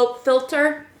envelope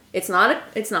filter. It's not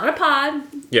a pod.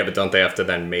 Yeah, but don't they have to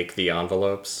then make the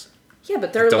envelopes? Yeah,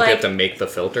 but they're Don't like... they have to make the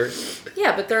filters?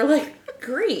 Yeah, but they're like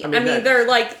green. I mean that- they're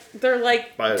like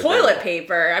Biodegradable. toilet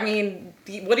paper. I mean,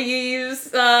 what do you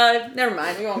use? Never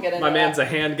mind. We won't get into My that. man's a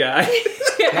hand guy.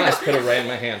 Nice, put it right in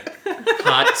my hand.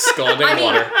 Hot, scalding I mean,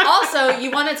 water. also, you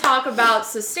want to talk about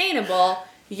sustainable.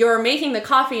 you're making the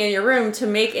coffee in your room to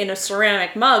make in a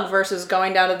ceramic mug versus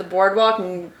going down to the boardwalk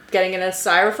and getting in a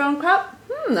styrofoam cup.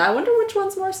 I wonder which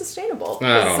one's more sustainable.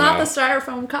 It's not the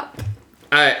styrofoam cup.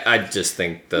 I just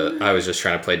think I was just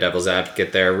trying to play devil's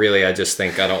advocate there. Really, I just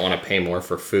think I don't want to pay more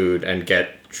for food and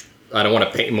I don't want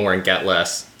to pay more and get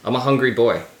less. I'm a hungry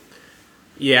boy.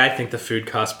 Yeah, I think the food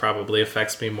cost probably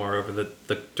affects me more over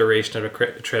the duration of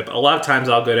a trip. A lot of times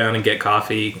I'll go down and get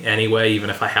coffee anyway, even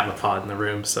if I have a pod in the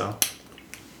room, so.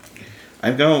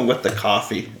 I'm going with the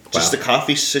coffee. Just Wow. the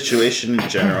coffee situation in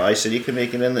general. I said you can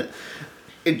make it in the...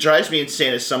 It drives me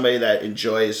insane as somebody that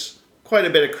enjoys quite a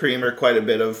bit of creamer, quite a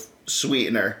bit of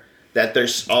sweetener, that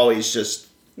there's always just...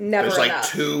 Never There's like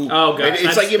enough. 2. Oh, gosh,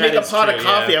 It's like you make a that is pot true, of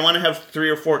coffee. yeah. I want to have 3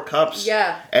 or 4 cups.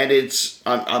 Yeah. And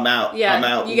I'm out. Yeah, I'm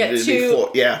out. you get Before-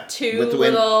 two with the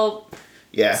wind. little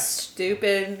Yeah.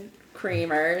 stupid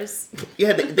creamers.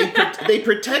 Yeah, they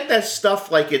protect that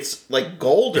stuff like it's like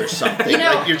gold or something. You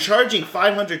know- like you're charging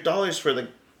 $500 for the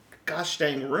gosh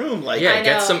dang room. Like Yeah, I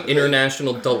get know. some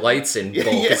International Delights in bulk.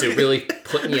 Yeah. Is it really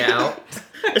putting you out?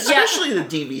 especially the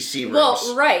DVC rooms.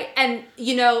 Well, right. And,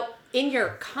 in your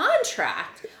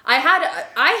contract, I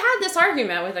had this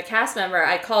argument with a cast member.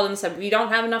 I called him and said, we don't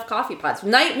have enough coffee pods.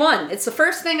 Night 1, it's the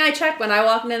first thing I check when I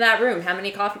walk into that room, how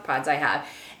many coffee pods I have.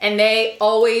 And they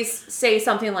always say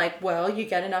something like, well, you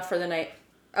get enough for the night.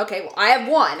 Okay, well, I have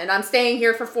 1, and I'm staying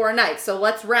here for 4 nights, so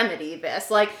let's remedy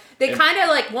this. Like, they kind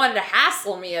of, wanted to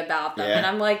hassle me about them, Yeah. and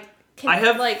I'm like... I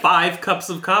have 5 cups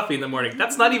of coffee in the morning.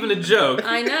 That's not even a joke.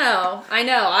 I know. I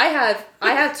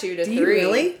have 2 to 3. Do you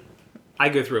really? I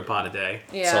go through a pot a day.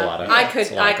 Yeah, It's a lot of- I it's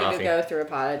could a lot I of could coffee. go through a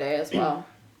pot a day as well.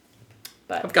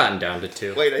 I've But gotten down to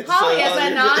 2. Wait, I Holly so- is a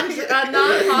non-coffee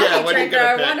Yeah, what are you drinker. gonna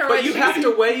I pick? wonder But what you she- have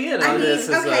to weigh in on I mean, this.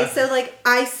 okay, so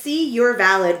I see your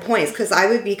valid points because I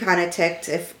would be kind of ticked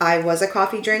if I was a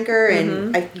coffee drinker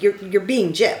and you're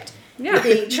being gypped. Yeah. You're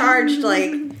being charged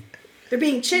like they're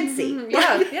being chintzy.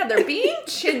 Yeah, they're being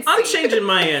chintzy. I'm changing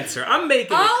my answer. I'm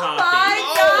making a Oh coffee.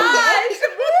 my gosh!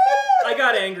 I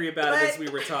got angry about it But- as we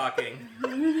were talking.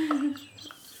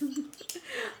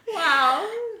 Wow.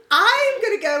 I'm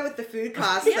gonna go with the food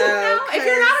cost Yeah, though. no, if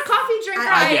you're not a coffee drinker,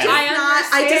 I get it.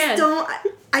 understand. I just don't.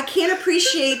 I can't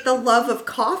appreciate the love of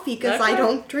coffee because I Okay.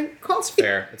 don't drink coffee.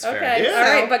 Fair. It's fair. Okay, Yeah. all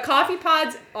right, but coffee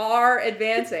pods are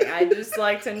advancing. I just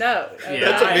like to note. Okay?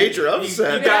 That's a major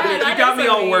upset. You got me, Yeah, that you got is me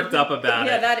a all major- worked up about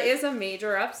Yeah, it. that is a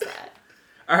major upset.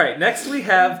 All right, next we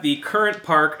have the current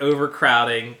park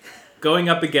overcrowding going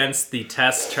up against the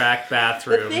test track The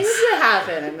bathrooms. things that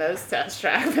happen in those test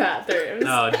track bathrooms.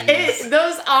 Oh, jeez.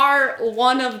 Those are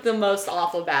one of the most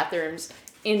awful bathrooms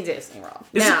in Disney World.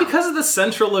 Is Now, it because of the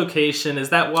central location? Is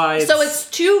that why? So it's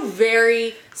 2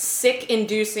 very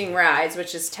sick-inducing rides,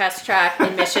 which is Test Track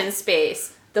and Mission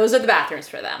Space. Those are the bathrooms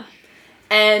for them.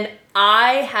 And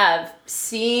I have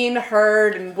seen,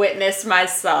 heard, and witnessed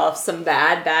myself some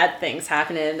bad things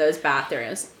happening in those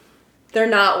bathrooms. They're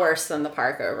not worse than the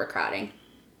park overcrowding.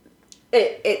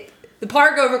 The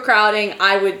park overcrowding,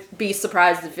 I would be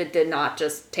surprised if it did not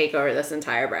just take over this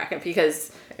entire bracket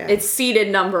because it's seated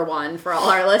number 1 for all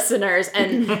our listeners,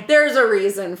 and there's a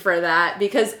reason for that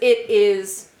because it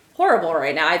is horrible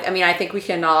right now. I mean, I think we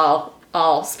can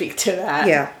all speak to that.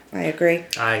 Yeah, I agree.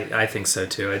 I think so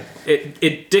too.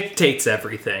 It dictates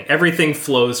everything. Everything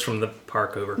flows from the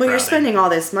park overcrowding. Well, you're spending all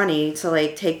this money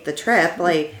to take the trip.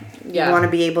 Yeah. You want to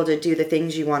be able to do the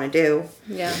things you want to do.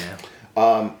 Yeah.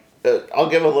 I'll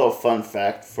give a little fun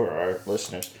fact for our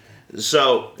listeners.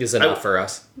 So Is enough for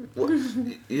us.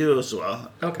 you as well.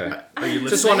 Okay. Are you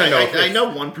Just listening? want to know. if I know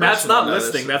one person. Matt's not will know this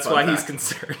listening. That's fun why he's fact.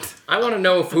 concerned. I want to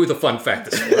know who the fun fact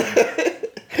is for.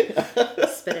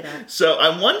 Spit it out. So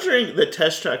I'm wondering the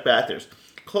test track bathrooms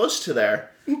close to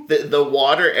there, the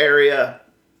water area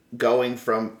going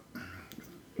from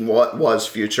what was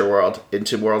Future World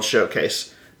into World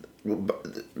Showcase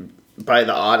by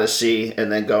the Odyssey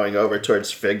and then going over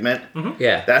towards Figment.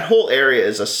 Yeah. That whole area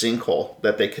is a sinkhole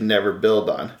that they can never build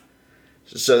on,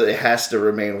 so it has to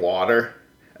remain water.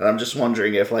 And I'm just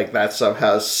wondering if that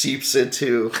somehow seeps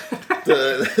into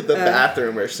the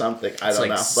bathroom or something. I It's don't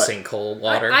like know. But sinkhole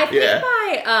water. I think Yeah.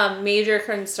 my major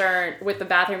concern with the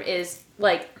bathroom is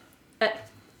a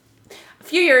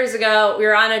few years ago we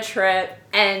were on a trip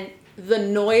and the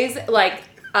noise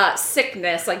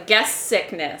sickness, guest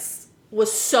sickness,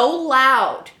 was so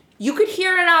loud you could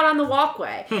hear it out on the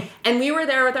walkway. And we were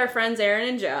there with our friends Aaron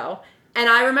and Joe. And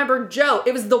I remember Joe,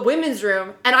 it was the women's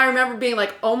room, and I remember being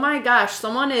like, oh my gosh,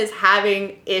 someone is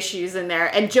having issues in there.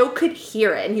 And Joe could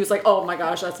hear it, and he was like, oh my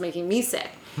gosh, that's making me sick.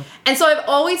 And so I've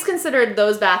always considered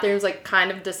those bathrooms kind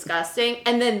of disgusting.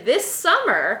 And then this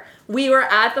summer, we were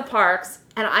at the parks,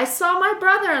 and I saw my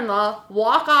brother-in-law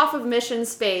walk off of Mission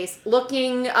Space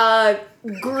looking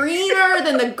greener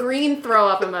than the green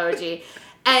throw-up emoji.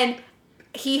 And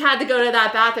he had to go to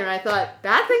that bathroom. I thought,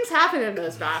 bad things happen in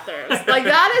those bathrooms. Like,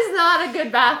 that is not a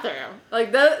good bathroom.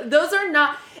 Like, those are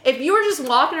not... If you were just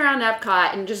walking around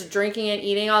Epcot and just drinking and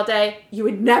eating all day, you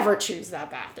would never choose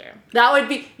that bathroom. That would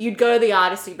be... You'd go to the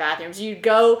Odyssey bathrooms. You'd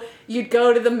go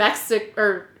to the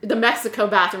Mexico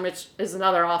bathroom, which is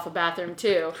another awful bathroom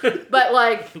too. But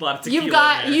like, A lot of you've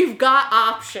tequila in there. got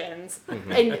options,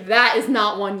 and that is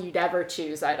not one you'd ever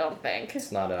choose. I don't think.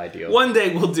 It's not ideal. One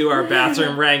day we'll do our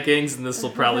bathroom rankings, and this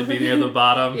will probably be near the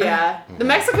bottom. Yeah, the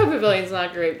Mexico Pavilion's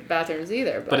not great bathrooms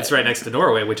either. But it's right next to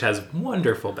Norway, which has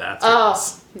wonderful bathrooms.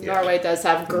 Oh, Norway does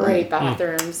have great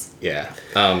bathrooms. Yeah.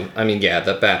 I mean, yeah,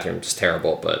 the bathroom's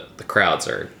terrible, but the crowds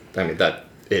are. I mean, that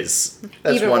is.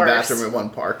 That's Even one worse. bathroom in one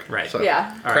park. Right. So.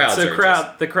 Yeah, All right, Crowds so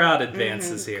are the crowd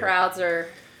advances here. crowds are.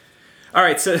 All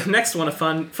right, so next one, a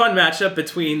fun matchup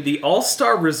between the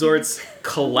All-Star Resorts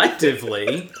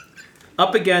collectively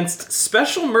up against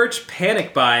special merch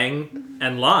panic buying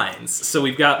and lines. So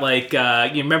we've got like,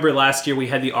 you remember last year we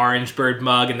had the Orange Bird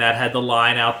mug, and that had the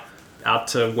line out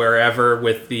to wherever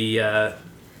with the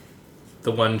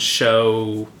one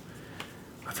show.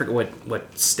 I forget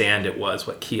what stand it was,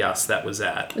 what kiosk that was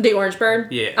at. The Orange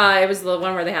Bird? Yeah. It was the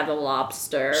one where they had the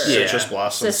lobster. Yeah. Citrus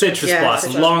blossom. Citrus Yeah,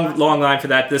 Blossom. Citrus long Blossom. long line for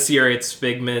that. This year it's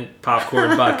Figment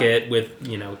popcorn bucket with,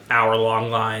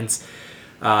 hour-long lines.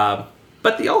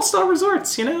 But the All-Star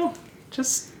Resorts,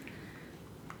 just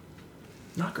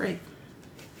not great.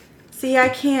 See, I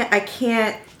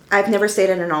can't. I've never stayed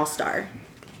at an all-star.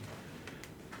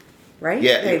 Right?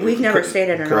 Yeah, Like, we've never cor- stayed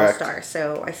at an correct. all-star,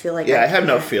 so I feel like Yeah, I have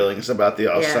no can't. feelings about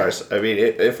the All Stars. I mean,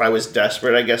 if I was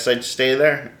desperate, I guess I'd stay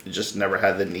there. Just never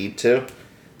had the need to.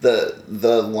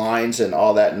 The lines and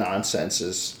all that nonsense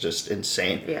is just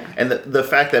insane. Yeah. And the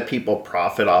fact that people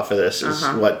profit off of this is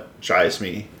what drives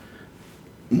me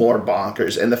more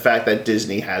bonkers. And the fact that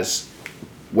Disney has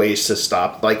ways to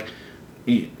stop, like,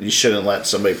 you shouldn't let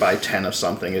somebody buy 10 of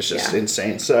something. It's just Yeah.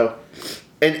 insane. So,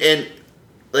 and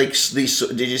like these,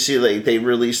 did you see they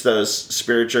released those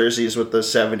Spirit jerseys with the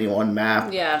 71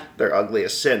 map? Yeah. They're ugly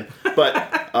as sin. But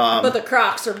But the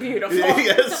Crocs are beautiful.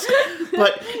 yes,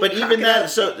 but even that.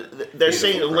 So they're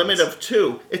saying a limit of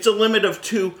 2. It's a limit of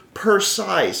 2 per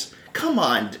size. Come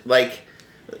on, like.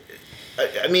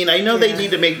 I mean, I know they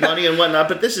need to make money and whatnot,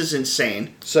 but this is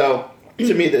insane. So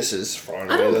to me, this is far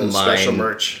and I away don't the special mind.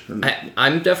 merch.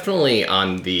 I'm definitely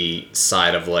on the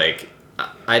side of like,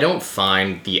 I don't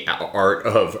find the art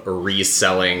of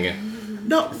reselling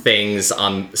No, things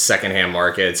on secondhand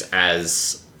markets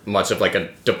as much of like a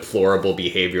deplorable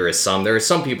behavior as some. There are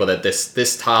some people that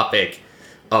this topic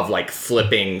of like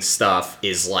flipping stuff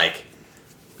is like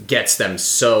gets them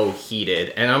so heated,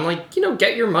 and I'm like,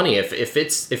 get your money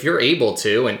if you're able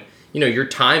to, and your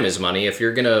time is money. If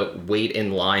you're gonna wait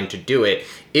in line to do it,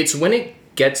 it's when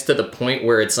it gets to the point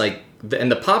where it's like,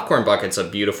 and the popcorn bucket's a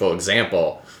beautiful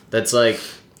example. That's like,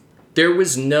 there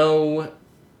was no,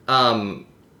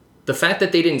 the fact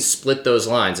that they didn't split those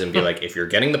lines and be like, if you're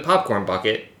getting the popcorn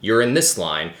bucket, you're in this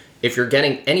line. If you're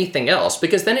getting anything else,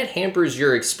 because then it hampers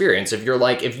your experience. If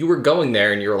you were going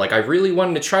there and you're like, I really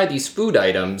wanted to try these food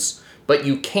items, but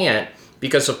you can't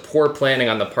because of poor planning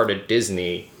on the part of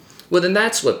Disney, well, then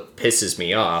that's what pisses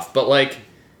me off. But like,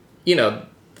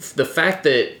 the fact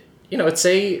that,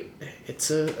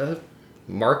 it's a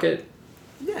market.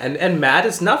 Yeah, and Matt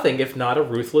is nothing if not a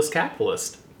ruthless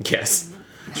capitalist. Yes,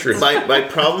 true. my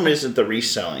problem isn't the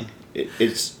reselling.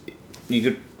 It's you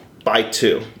could buy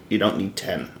 2. You don't need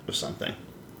 10 of something.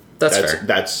 That's fair.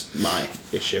 That's my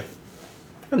issue.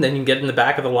 And then you can get in the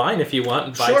back of the line if you want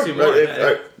and buy Sure. 2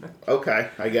 more. Okay,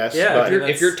 I guess. Yeah, but- if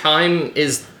If your time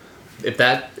is, if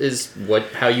that is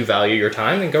how you value your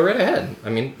time, then go right ahead. I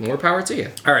mean, more power to you.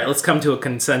 All right, let's come to a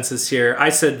consensus here. I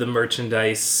said the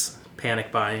merchandise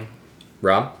panic buying.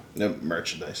 Rob? no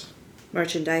merchandise.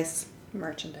 Merchandise.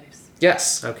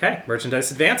 Yes. Okay,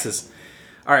 merchandise advances.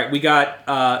 All right, we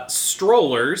got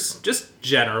strollers, just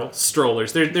general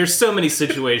strollers. There's so many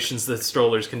situations that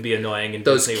strollers can be annoying in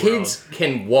Those Disney kids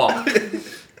can walk. World.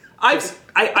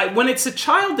 I when it's a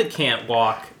child that can't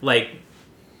walk, like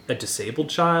a disabled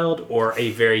child or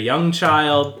a very young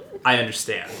child, I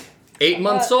understand. 8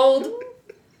 months old,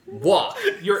 walk.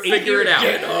 Your Figure it out.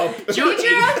 Change your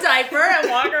own diaper and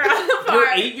walk around the Your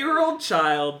park. 8-year-old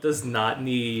child does not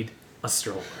need a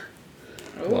stroller.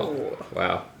 Wow.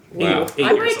 Wow. Eight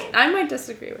I years old. might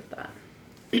disagree with that.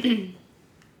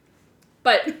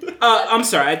 But I'm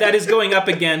sorry, that is going up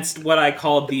against what I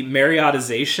call the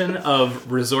Marriottization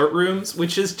of resort rooms,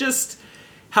 which is just,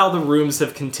 how the rooms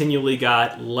have continually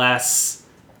got less,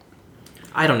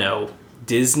 I don't know,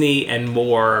 Disney and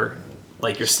more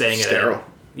like you're staying Sterile.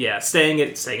 staying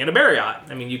at a Marriott.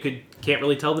 I mean, can't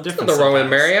really tell the difference. Nothing wrong with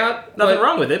sometimes. Marriott. Nothing but-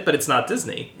 wrong with it, but it's not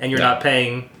Disney, and you're No. not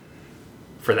paying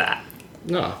for that.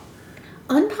 No.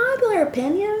 Unpopular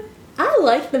opinion. I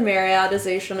like the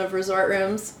Marriottization of resort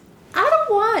rooms. I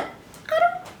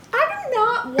do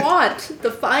not want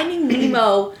the Finding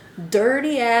Nemo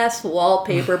dirty ass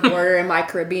wallpaper border in my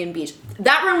Caribbean beach.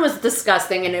 That room was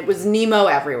disgusting and it was Nemo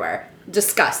everywhere.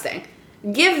 Disgusting.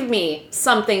 Give me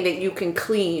something that you can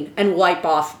clean and wipe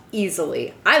off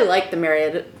easily. I like the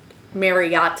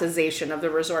Marriottization of the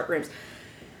resort rooms.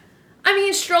 I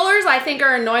mean, strollers I think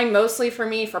are annoying mostly for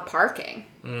me for parking.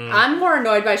 I'm more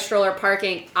annoyed by stroller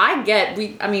parking.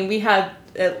 We have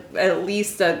at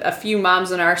least a few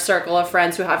moms in our circle of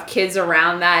friends who have kids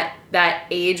around that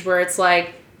age where it's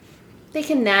like they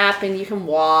can nap and you can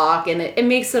walk, and it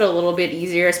makes it a little bit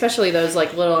easier, especially those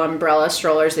like little umbrella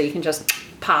strollers that you can just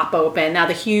pop open. Now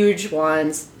the huge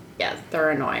ones, yeah, they're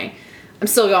annoying. I'm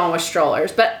still going with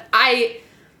strollers, but I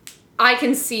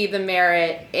can see the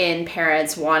merit in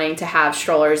parents wanting to have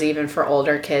strollers even for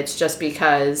older kids, just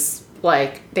because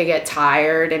like they get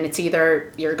tired and it's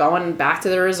either you're going back to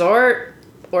the resort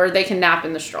or they can nap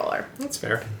in the stroller. That's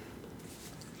fair.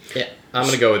 Yeah, I'm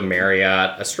gonna go with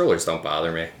Marriott. Strollers don't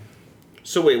bother me.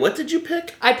 So wait, what did you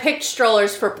pick? I picked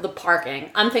strollers for the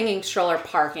parking. I'm thinking stroller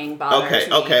parking bothers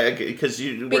me. Okay, because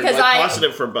you were Because like I-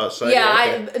 positive for bus. So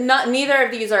Yeah, okay. neither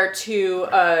of these are too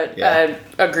Yeah.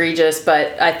 egregious,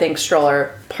 but I think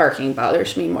stroller parking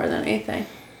bothers me more than anything.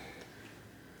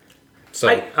 So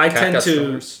I tend cactus to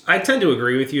strollers. I tend to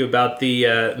agree with you about the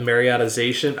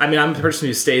Marriottization. I mean, I'm the person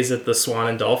who stays at the Swan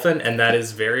and Dolphin, and that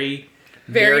is very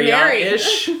Very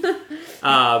Marriott-ish.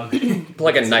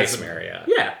 like a nice Marriott.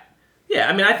 Yeah. Yeah,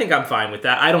 I mean, I think I'm fine with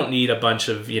that. I don't need a bunch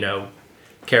of,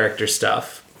 character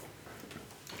stuff.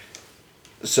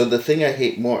 So the thing I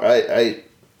hate more,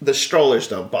 the strollers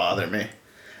don't bother me.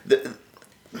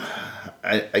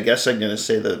 I guess I'm gonna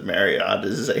say the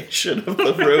Marriottization of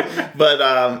the room,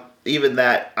 but even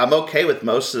that, I'm okay with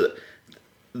most of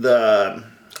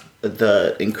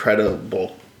the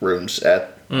incredible rooms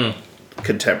at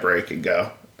Contemporary can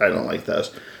go. I don't like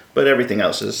those, but everything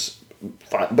else is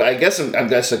fine. But I guess I'm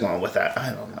going with that.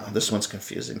 I don't know. This one's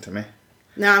confusing to me.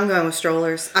 No, I'm going with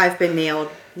strollers. I've been nailed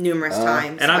numerous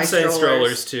times. And I'm by saying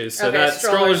strollers too. So Okay, that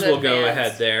strollers strollers will go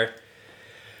advanced. ahead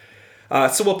there.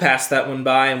 So we'll pass that one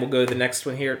by and we'll go to the next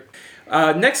one here.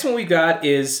 Next one we got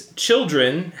is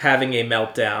children having a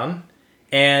meltdown.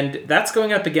 And that's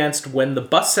going up against when the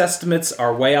bus estimates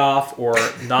are way off or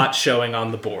not showing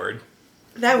on the board.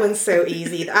 That one's so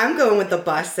easy. I'm going with the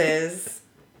buses.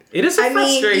 It is a I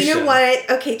mean, frustration. you know what?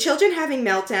 Okay, children having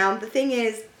meltdown. The thing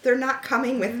is, they're not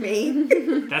coming with me.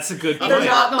 That's a good point. They're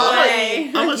not away.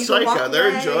 going. I'm a You can psycho. walk They're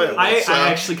away. enjoyable. I So-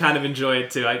 actually kind of enjoy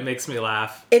it too. It makes me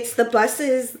laugh. It's the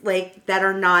buses like that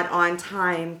are not on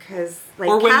time because, like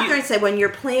Or when Catherine you- said, when you're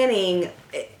planning,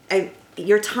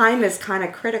 your time is kind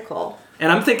of critical.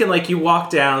 And I'm thinking like you walk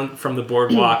down from the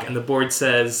boardwalk and the board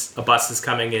says a bus is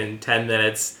coming in 10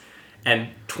 minutes and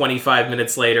 25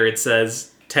 minutes later it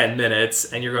says 10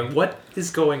 minutes and you're going, what is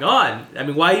going on? I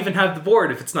mean, why even have the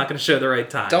board if it's not going to show the right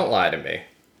time? Don't lie to me.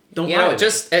 Don't You lie know, to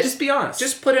me. Just be honest.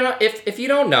 Just put it on. If you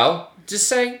don't know,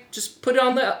 just put it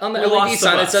on the We LED lost the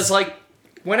sign. It bus. says like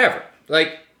whenever,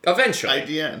 like eventually.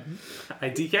 IDN.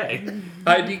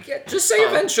 IDK. Just say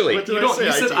eventually. what did You I say?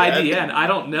 you said IDN? IDN. I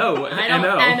don't know. I don't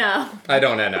know. I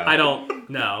don't know. I don't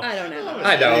know. I don't know.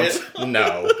 I don't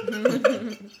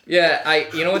know. Yeah,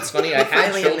 you know what's funny? I had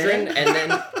Finally children, admit. and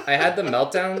then I had the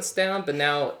meltdowns down, but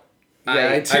now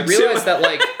I I did realized too. that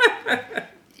like,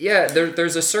 yeah,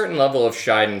 there's a certain level of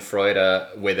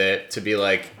Schadenfreude with it to be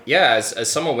like, yeah,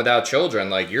 as someone without children,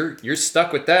 like you're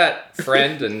stuck with that,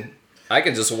 friend, and I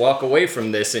can just walk away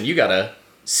from this, and you gotta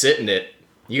sit in it.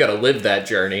 You gotta live that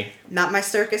journey. Not my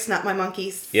circus, not my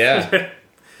monkeys. Yeah.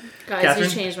 Guys, Catherine?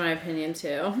 you changed my opinion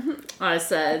too. I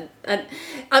said, and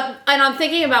I'm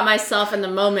thinking about myself in the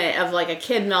moment of like a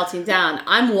kid melting down.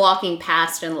 I'm walking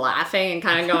past and laughing and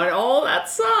kind of going, "Oh, that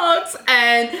sucks."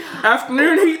 And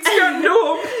Afternoon heat's getting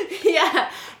to 'em.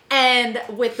 yeah, and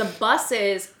with the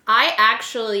buses, I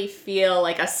actually feel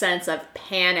like a sense of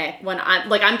panic when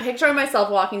I'm picturing myself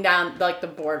walking down like the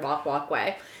boardwalk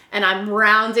walkway. And I'm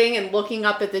rounding and looking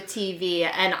up at the TV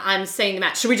and I'm saying to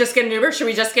Matt, should we just get an Uber? Should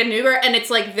we just get an Uber? And it's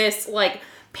like this like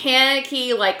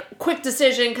panicky, like quick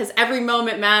decision because every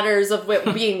moment matters of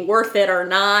it being worth it or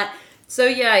not. So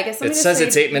yeah, I guess I'm It gonna says say,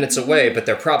 it's 8 minutes away, but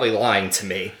they're probably lying to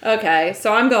me. Okay,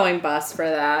 so I'm going bus for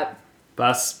that.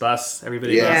 Bus.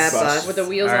 Everybody Yeah, bus. bus. With the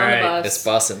wheels All on right, the bus. It's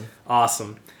bussin'.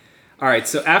 Awesome. All right,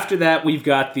 so after that, we've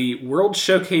got the World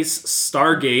Showcase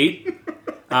Stargate.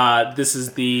 This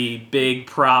is the big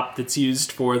prop that's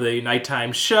used for the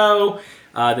nighttime show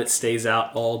that stays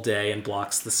out all day and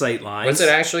blocks the sight lines. What's it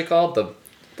actually called? The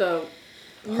The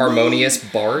Harmonious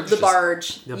Barge? the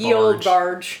barge. The Ye old barge.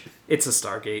 barge. It's a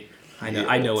Stargate.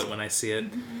 I know it when I see it.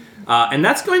 And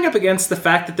that's going up against the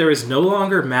fact that there is no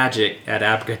longer magic at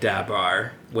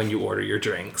Abracadabar when you order your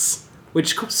drinks,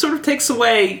 which sort of takes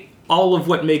away all of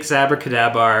what makes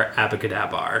Abracadabar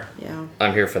Abracadabar. Yeah.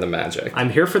 I'm here for the magic. I'm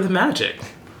here for the magic.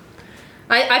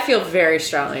 I feel very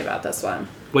strongly about this one.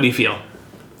 What do you feel?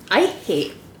 I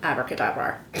hate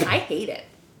Abracadabra. I hate it.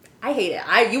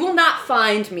 You will not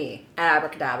find me at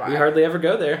Abracadabra. We hardly ever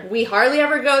go there. We hardly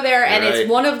ever go there, and Right. it's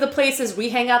one of the places we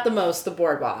hang out the most, the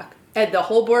boardwalk. At the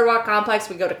whole boardwalk complex,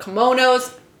 we go to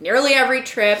Kimonos nearly every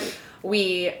trip.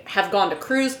 We have gone to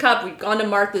Cruise Cup. We've gone to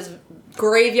Martha's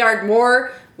Graveyard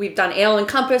more. We've done Ale and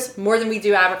Compass more than we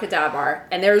do Abracadabra,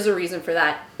 and there's a reason for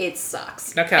that. It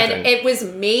sucks. Now, Catherine. And it was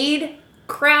made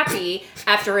crappy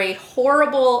after a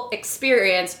horrible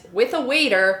experience with a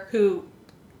waiter who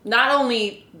not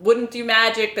only wouldn't do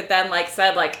magic, but then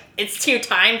said it's too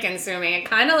time consuming, and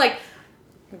kind of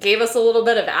gave us a little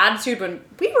bit of attitude when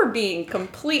we were being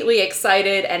completely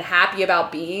excited and happy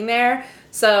about being there.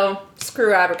 So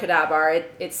screw Abracadabra,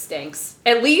 it stinks.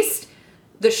 At least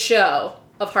the show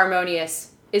of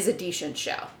Harmonious is a decent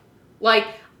show. I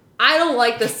don't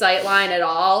like the sightline at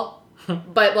all,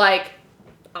 but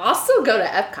I'll still go to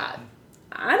Epcot.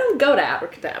 I don't go to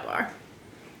Abracadabra.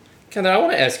 Kendra, I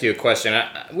want to ask you a question.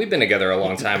 We've been together a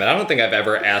long time, and I don't think I've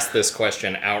ever asked this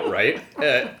question outright.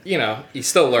 You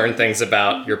still learn things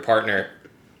about your partner.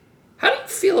 How do you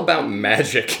feel about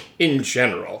magic in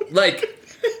general?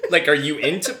 Are you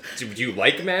into? Do you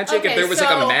like magic? Okay, if there was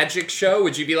a magic show,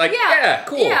 would you be like, yeah,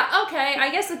 cool? Yeah, okay.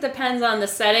 I guess it depends on the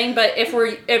setting, but if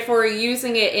we're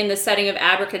using it in the setting of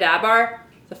Abracadabra,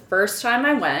 the first time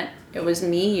I went, it was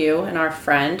me, you, and our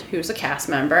friend who's a cast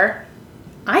member.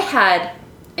 I had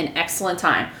an excellent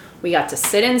time. We got to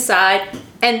sit inside,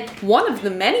 and one of the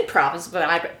many problems with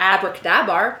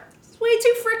Abracadabra is way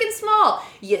too freaking small.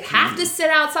 You have to sit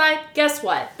outside. Guess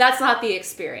what? That's not the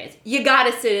experience. You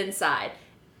gotta sit inside.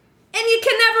 And you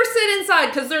can never sit inside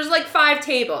because there's 5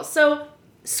 tables. So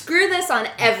screw this on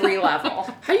every level.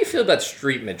 How do you feel about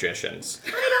street magicians?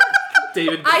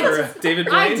 David I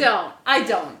Blaine? I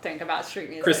don't think about street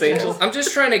music. Chris Angel? I'm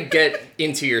just trying to get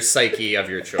into your psyche of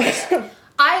your choice.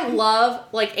 I love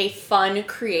a fun,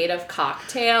 creative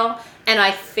cocktail, and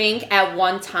I think at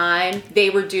one time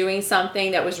they were doing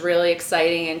something that was really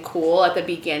exciting and cool at the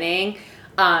beginning,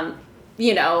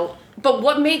 But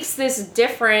what makes this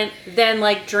different than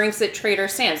drinks at Trader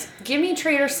Sam's? Give me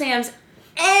Trader Sam's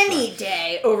any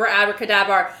day over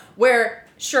Abracadabra, where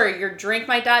sure your drink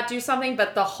might not do something,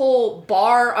 but the whole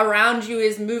bar around you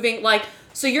is moving.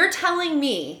 So you're telling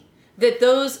me that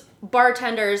those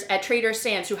bartenders at Trader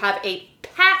Sam's who have a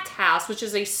packed house, which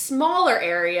is a smaller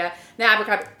area than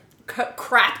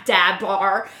crap dab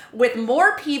bar with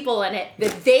more people in it,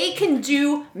 that they can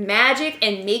do magic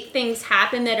and make things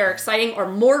happen that are exciting or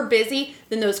more busy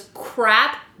than those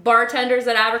crap bartenders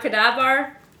at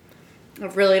Abracadabra? I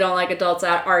really don't like adults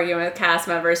out arguing with cast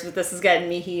members, but this is getting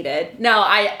me heated. No,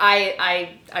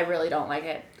 I really don't like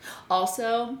it.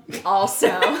 Also,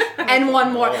 and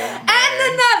one more, and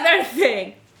another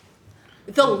thing.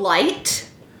 The light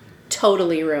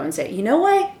totally ruins it. You know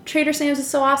why Trader Sam's is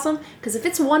so awesome? Because if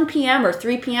it's 1 p.m. or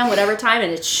 3 p.m., whatever time,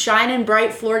 and it's shining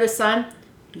bright Florida sun,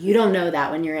 you don't know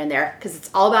that when you're in there because it's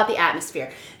all about the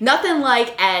atmosphere. Nothing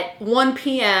like at 1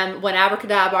 p.m. when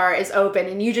Abracadabra is open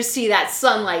and you just see that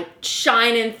sunlight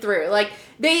shining through.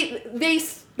 They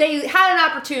had an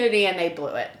opportunity and they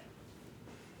blew it.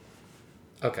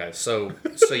 Okay, so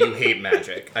you hate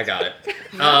magic. I got it.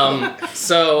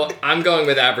 So I'm going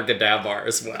with Abracadabra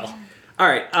as well. All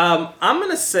right, I'm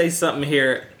going to say something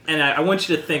here, and I want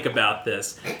you to think about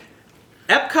this.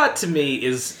 Epcot to me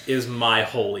is my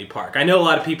holy park. I know a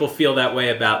lot of people feel that way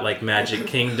about Magic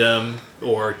Kingdom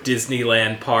or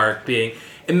Disneyland Park being.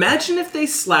 Imagine if they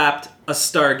slapped a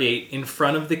Stargate in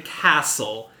front of the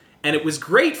castle, and it was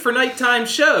great for nighttime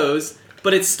shows,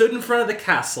 but it stood in front of the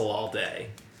castle all day.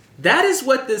 That is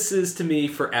what this is to me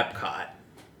for Epcot.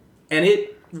 And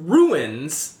it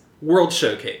ruins World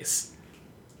Showcase.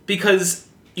 Because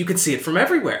you can see it from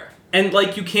everywhere. And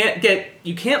you can't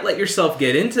let yourself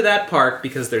get into that park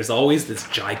because there's always this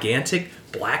gigantic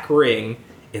black ring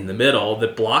in the middle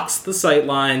that blocks the sight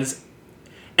lines.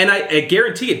 And I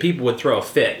guarantee it, people would throw a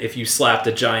fit if you slapped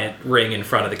a giant ring in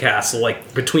front of the castle,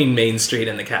 like between Main Street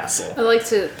and the castle.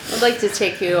 I'd like to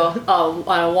take you on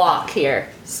a walk here,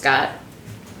 Scott.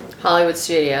 Hollywood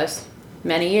Studios,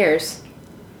 many years,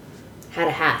 had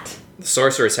a hat. The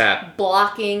sorcerer's hat.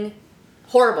 Blocking.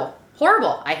 Horrible.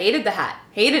 I hated the hat.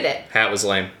 Hated it. Hat was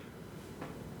lame.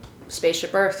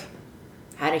 Spaceship Earth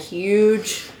had a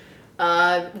huge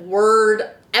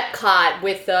word Epcot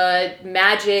with a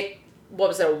magic, what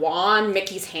was it, a wand,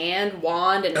 Mickey's hand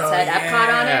wand, and it said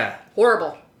Epcot on it.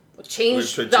 Horrible.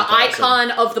 Changed the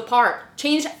icon of the park.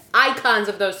 Changed icons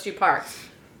of those two parks.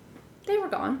 They were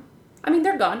gone. I mean,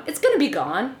 they're gone. It's going to be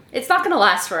gone. It's not going to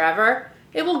last forever.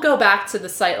 It will go back to the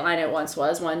sightline it once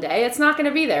was one day. It's not going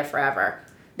to be there forever.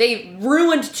 They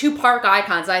ruined two park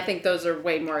icons. I think those are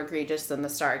way more egregious than the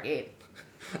Stargate.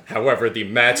 However, the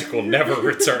magic will never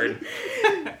return.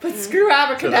 But screw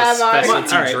Abracadabra.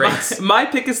 Specialty drinks. My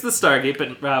pick is the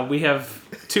Stargate, but we have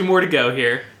 2 more to go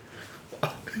here.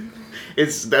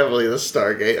 It's definitely the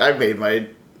Stargate. I made my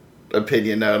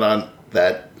opinion known on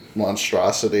that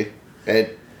monstrosity. And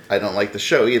I don't like the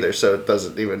show either, so it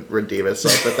doesn't even redeem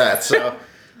itself with that. So,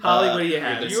 Holly, what do you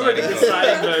have? You are the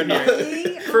deciding vote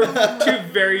here for 2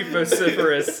 very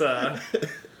vociferous.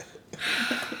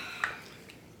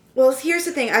 Well, here's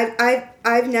the thing.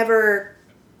 I've never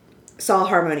saw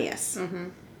Harmonious.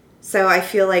 Mm-hmm. So I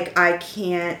feel like I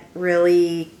can't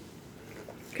really...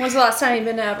 When's the last time you've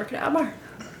been to Abracadabra?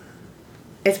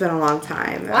 It's been a long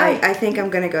time. Why? I think I'm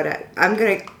going to go to...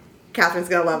 Catherine's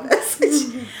going to love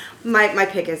this. My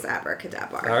pick is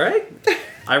Abracadabra. All right.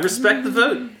 I respect the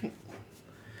vote.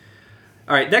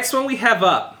 All right, next one we have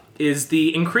up is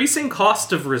the increasing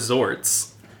cost of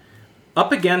resorts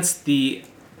up against the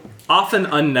often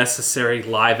unnecessary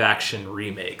live-action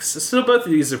remakes. So both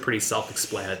of these are pretty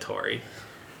self-explanatory.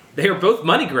 They are both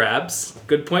money grabs.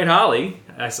 Good point, Holly.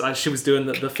 I saw she was doing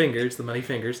the fingers, the money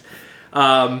fingers.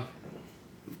 Anybody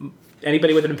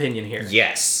with an opinion here?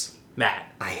 Yes. Matt.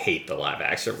 I hate the live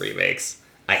action remakes.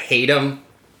 I hate them.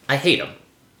 I hate them.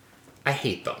 I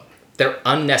hate them. They're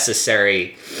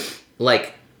unnecessary.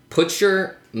 Like, put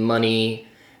your money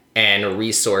and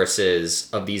resources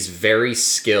of these very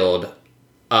skilled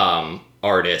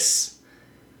artists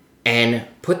and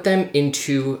put them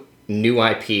into new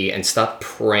IP and stop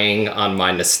preying on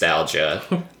my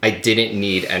nostalgia. I didn't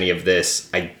need any of this.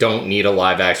 I don't need a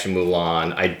live action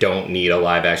Mulan. I don't need a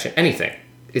live action anything.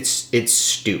 It's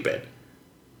stupid.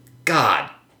 God.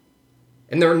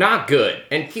 And they're not good.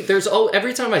 And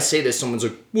every time I say this, someone's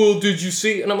like, well, did you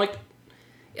see? And I'm like,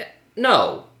 yeah,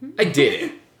 no, I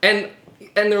didn't. And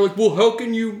they're like, well, how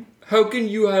can you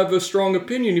have a strong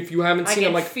opinion if you haven't seen it?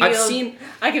 I'm like, I've seen...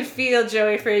 I can feel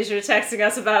Joey Frazier texting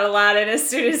us about Aladdin as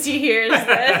soon as he hears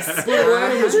this. But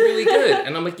Aladdin was really good.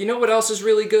 And I'm like, you know what else is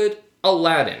really good?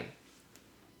 Aladdin.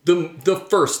 The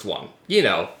first one. You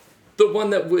know, the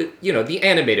one that would, the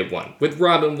animated one with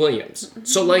Robin Williams.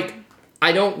 So, like,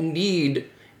 I don't need...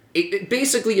 It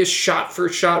basically a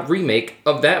shot-for-shot remake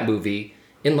of that movie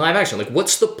in live action. Like,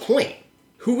 what's the point?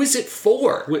 Who is it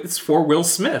for? It's for Will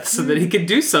Smith, so that he could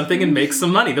do something and make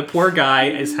some money. The poor guy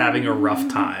is having a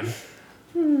rough time.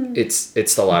 It's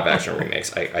the live action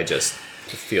remakes. I just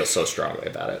feel so strongly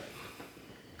about it.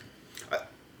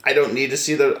 I don't need to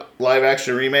see the live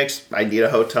action remakes. I need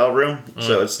a hotel room,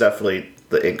 so it's definitely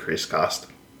the increased cost.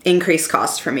 Increased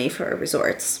cost for me for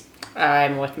resorts.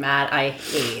 I'm with Matt. I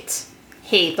hate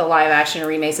the live action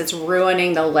remakes. It's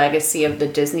ruining the legacy of the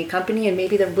Disney company, and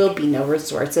maybe there will be no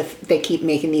resorts if they keep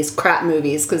making these crap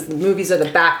movies, because the movies are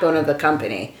the backbone of the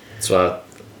company. So,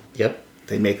 yep.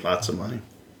 They make lots of money.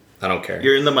 I don't care.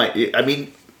 You're in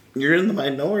the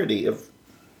minority of...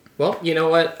 Well, you know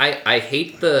what? I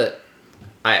hate the...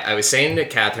 I was saying to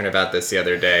Catherine about this the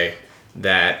other day,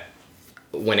 that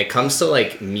when it comes to,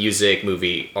 like, music,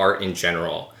 movie, art in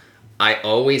general, I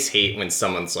always hate when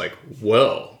someone's like,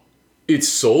 well, it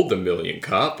sold 1 million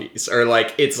copies. Or,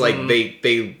 like, it's like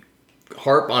they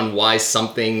harp on why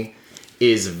something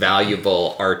is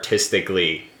valuable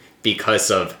artistically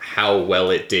because of how well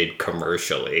it did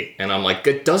commercially. And I'm like,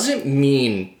 it doesn't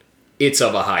mean it's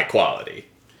of a high quality.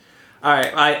 All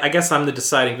right, I guess I'm the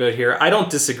deciding vote here. I don't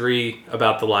disagree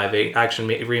about the live action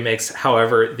remakes.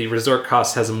 However, the resort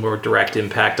cost has a more direct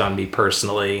impact on me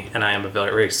personally, and I am a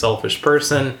very selfish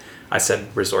person. I said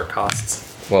resort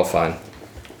costs. Well, fine.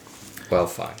 All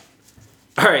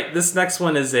right, this next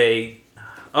one is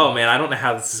oh man, I don't know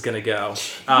how this is going to go.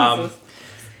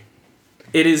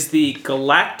 It is the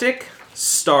Galactic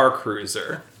Star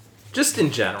Cruiser. Just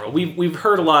in general, we've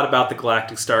heard a lot about the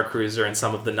Galactic Star Cruiser and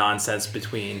some of the nonsense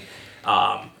between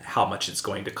how much it's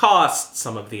going to cost,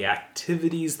 some of the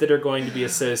activities that are going to be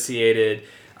associated.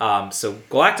 So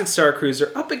Galactic Star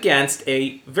Cruiser up against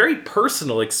a very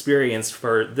personal experience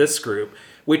for this group,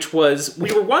 which was,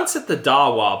 we were once at the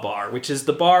Dawa Bar, which is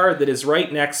the bar that is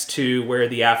right next to where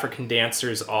the African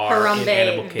dancers are in Harambe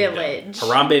Animal Kingdom. Village.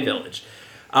 Harambe Village.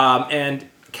 And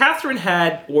Catherine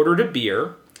had ordered a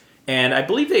beer, and I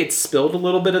believe they had spilled a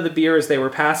little bit of the beer as they were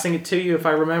passing it to you, if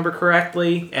I remember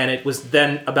correctly, and it was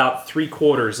then about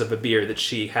 3/4 of a beer that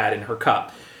she had in her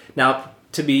cup. Now,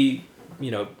 to be,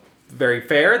 very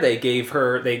fair,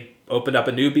 they opened up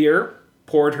a new beer,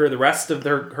 poured her the rest of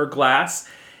her glass,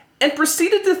 and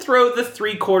proceeded to throw the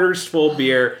 3/4 full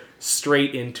beer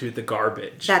straight into the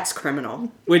garbage. That's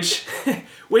criminal. Which,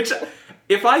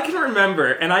 if I can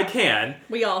remember, and I can,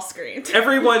 We all screamed.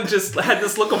 everyone just had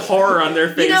this look of horror on their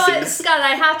faces. You know what, Scott,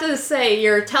 I have to say,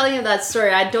 you're telling him that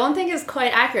story. I don't think is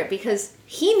quite accurate because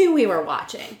he knew we were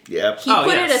watching. Yep. He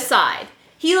put it aside.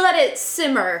 He let it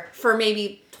simmer for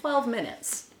maybe 12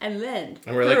 minutes. And then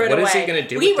And we're like, threw it what is away. he gonna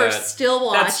do We with were that? still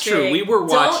watching. That's true, we were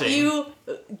watching.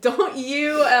 Don't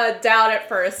you doubt it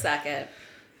for a second.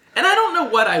 And I don't know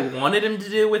what I wanted him to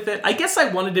do with it. I guess I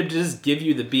wanted him to just give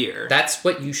you the beer. That's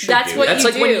what you should That's do. what That's you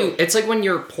like when do. it's like when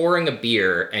you're pouring a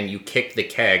beer and you kick the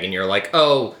keg and you're like,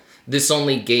 oh, this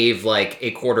only gave like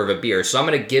 1/4 of a beer, so I'm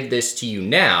gonna give this to you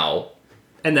now.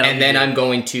 and then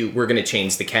We're gonna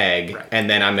change the keg, Right. and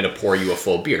then I'm gonna pour you a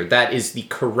full beer. That is the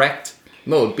correct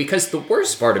mode, because the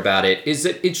worst part about it is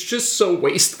that it's just so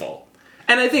wasteful.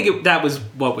 And I think that was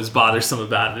what was bothersome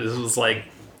about it. It was like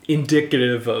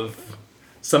indicative of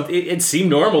something. It seemed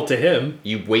normal to him.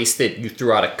 You wasted, you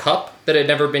threw out a cup that had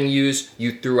never been used,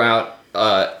 you threw out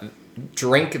a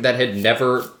drink that had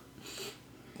never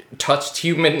touched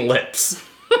human lips.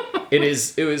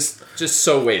 It was just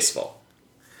so wasteful.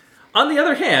 On the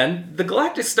other hand, the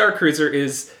Galactic Star Cruiser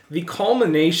is the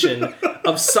culmination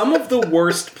of some of the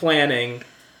worst planning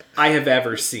I have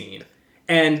ever seen.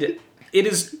 And it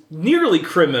is nearly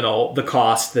criminal, the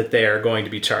cost that they are going to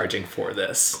be charging for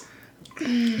this.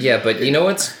 Yeah, but you know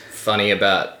what's funny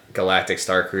about Galactic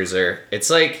Star Cruiser?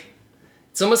 It's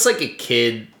almost like a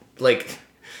kid,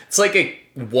 it's like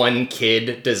one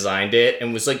kid designed it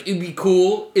and was like, it'd be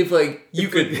cool if you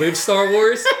could live Star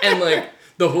Wars and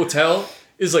the hotel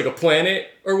is like a planet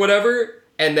or whatever,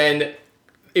 and then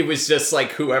it was just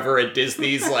whoever at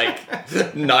Disney's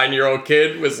 9-year-old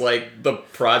kid was the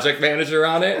project manager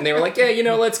on it, and they were like,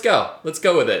 yeah, let's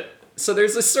go with it. So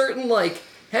there's a certain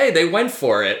hey, they went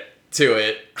for it to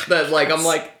it that I'm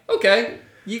like, okay,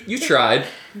 you tried.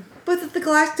 But the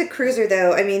Galactic Cruiser,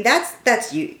 though, I mean,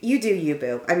 that's you. You do you,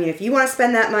 boo. I mean, if you want to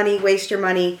spend that money, waste your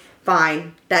money,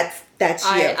 fine. That's you.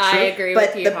 I agree but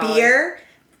with you, the Holly. beer,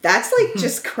 that's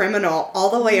just criminal all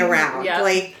the way around.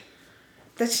 Yep.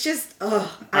 That's just I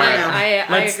don't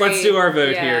know. Let's agree. do our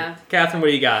vote Yeah. here. Catherine, what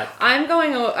do you got? I'm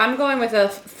going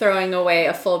with throwing away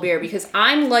a full beer because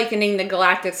I'm likening the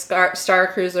Galactic Star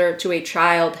Cruiser to a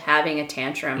child having a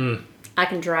tantrum. I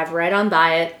can drive right on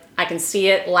by it. I can see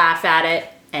it, laugh at it,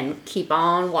 and keep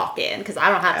on walking because I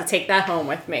don't have to take that home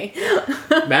with me.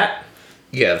 Matt?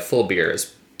 Yeah, full beer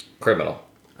is criminal.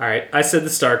 All right, I said the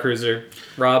Star Cruiser.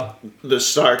 Rob? The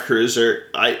Star Cruiser,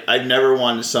 I never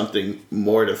wanted something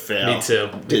more to fail. Me too.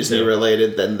 Disney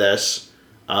related than this.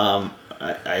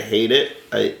 I hate it.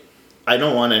 I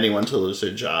don't want anyone to lose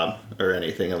their job or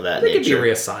anything of that They could be nature.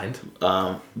 reassigned.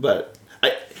 But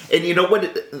you know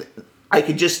what? I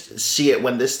could just see it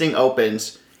when this thing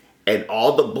opens, and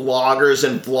all the bloggers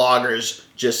and vloggers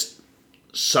just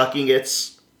sucking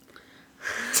its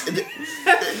and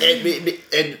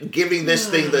giving this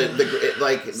thing the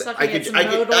Sucking its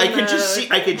I could just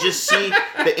nodal see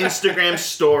the Instagram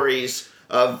stories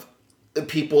of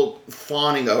people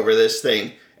fawning over this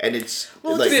thing, and it's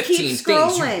Well, like just keep 15 things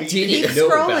you scrolling. didn't Keep know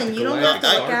about scrolling. the You don't have to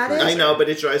Galactic look Star at Cruiser. it. I know, but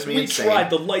it drives me We insane. tried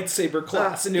the lightsaber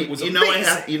class, and it was you know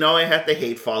amazing. I have to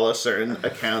hate follow certain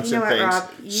accounts You know and what,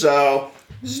 things. Rob? So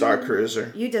Star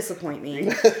Cruiser. You disappoint me.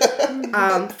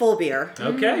 Full beer.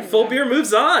 Okay, full beer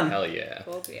moves on. Hell yeah.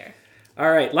 Full beer.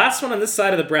 All right, last one on this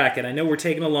side of the bracket. I know we're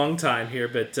taking a long time here,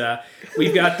 but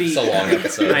we've got the... It's a long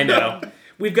episode. I know.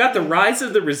 We've got the Rise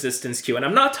of the Resistance queue, and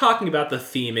I'm not talking about the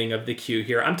theming of the queue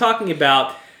here. I'm talking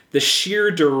about the sheer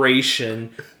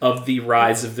duration of the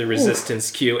Rise of the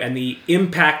Resistance queue and the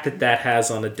impact that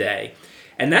has on a day.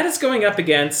 And that is going up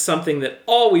against something that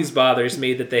always bothers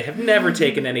me that they have never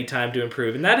taken any time to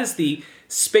improve, and that is the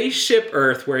Spaceship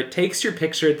Earth, where it takes your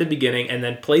picture at the beginning and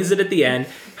then plays it at the end,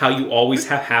 how you always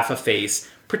have half a face,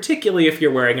 particularly if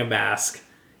you're wearing a mask.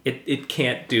 It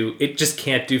just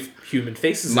can't do human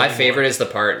faces My anymore. favorite is the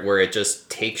part where it just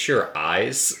takes your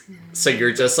eyes, so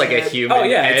you're just like a human. Oh,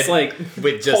 yeah, head it's like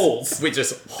with just holes. with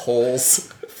just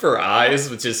holes for eyes,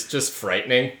 which is just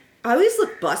frightening. I always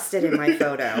look busted in my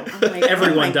photo. I'm like,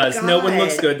 Everyone oh my does. No one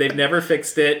looks God. good. They've never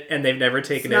fixed it, and they've never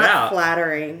taken It's it not out.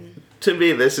 flattering. To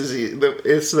me, this is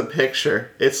it's the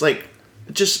picture. It's like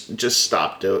just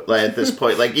stop doing like at this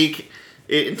point. Like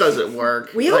it doesn't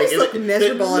work. We always look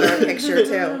miserable in our picture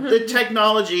too. The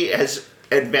technology has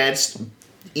advanced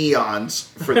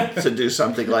eons to do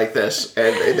something like this,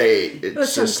 and With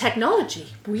it's some just technology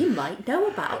we might know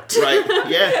about. right.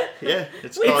 Yeah.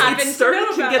 It's called. happen to know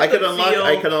about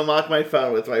I can unlock my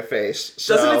phone with my face.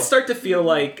 So. Doesn't it start to feel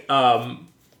like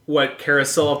what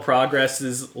Carousel of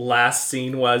Progress's last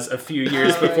scene was a few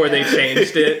years before they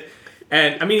changed it?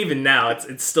 And I mean, even now,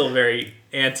 it's still very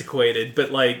antiquated,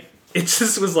 but like it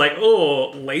just was like,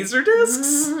 oh, laser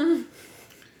discs.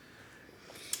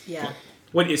 Yeah.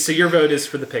 So your vote is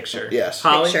for the picture? Yes.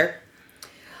 Holly? Picture.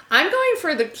 I'm going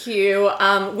for the queue.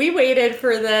 We waited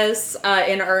for this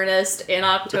in earnest in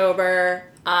October.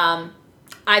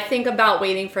 I think about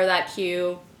waiting for that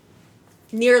queue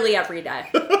nearly every day.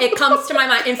 It comes to my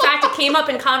mind. In fact, it came up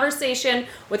in conversation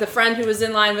with a friend who was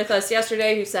in line with us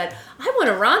yesterday who said, I want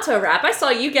a Ronto wrap. I saw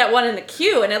you get one in the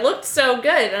queue and it looked so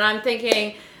good. And I'm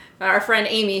thinking, our friend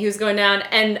Amy who's going down,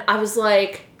 and I was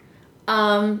like,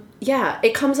 yeah,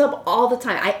 it comes up all the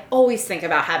time. I always think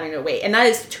about having to wait. And that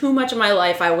is too much of my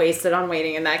life I wasted on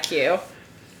waiting in that queue.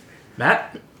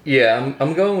 Matt? Yeah,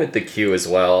 I'm going with the queue as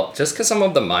well, just because I'm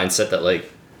of the mindset that, like,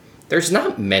 there's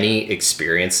not many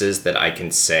experiences that I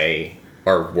can say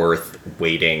are worth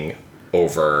waiting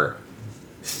over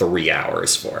 3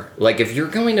 hours for. Like, if you're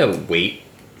going to wait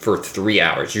for 3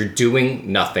 hours, you're doing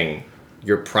nothing.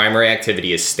 Your primary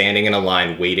activity is standing in a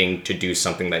line waiting to do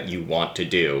something that you want to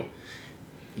do.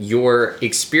 Your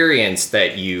experience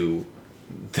that you're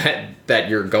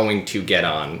going to get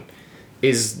on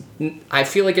is, I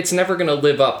feel like it's never going to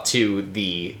live up to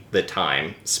the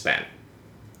time spent.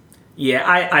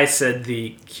 Yeah, I said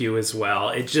the queue as well.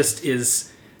 It just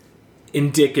is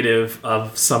indicative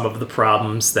of some of the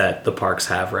problems that the parks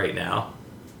have right now.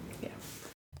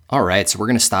 All right, so we're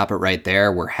going to stop it right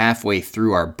there. We're halfway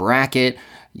through our bracket.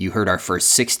 You heard our first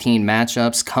 16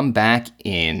 matchups. Come back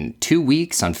in 2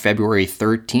 weeks on February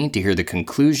 13th to hear the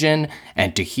conclusion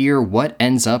and to hear what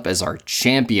ends up as our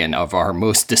champion of our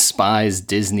most despised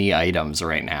Disney items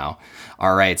right now.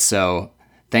 All right, so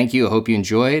thank you. I hope you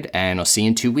enjoyed, and I'll see you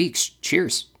in 2 weeks.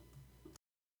 Cheers.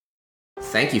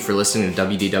 Thank you for listening to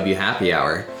WDW Happy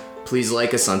Hour. Please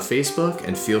like us on Facebook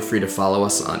and feel free to follow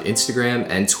us on Instagram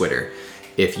and Twitter.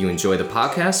 If you enjoy the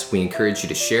podcast, we encourage you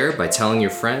to share by telling your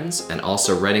friends and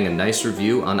also writing a nice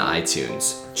review on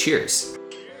iTunes. Cheers.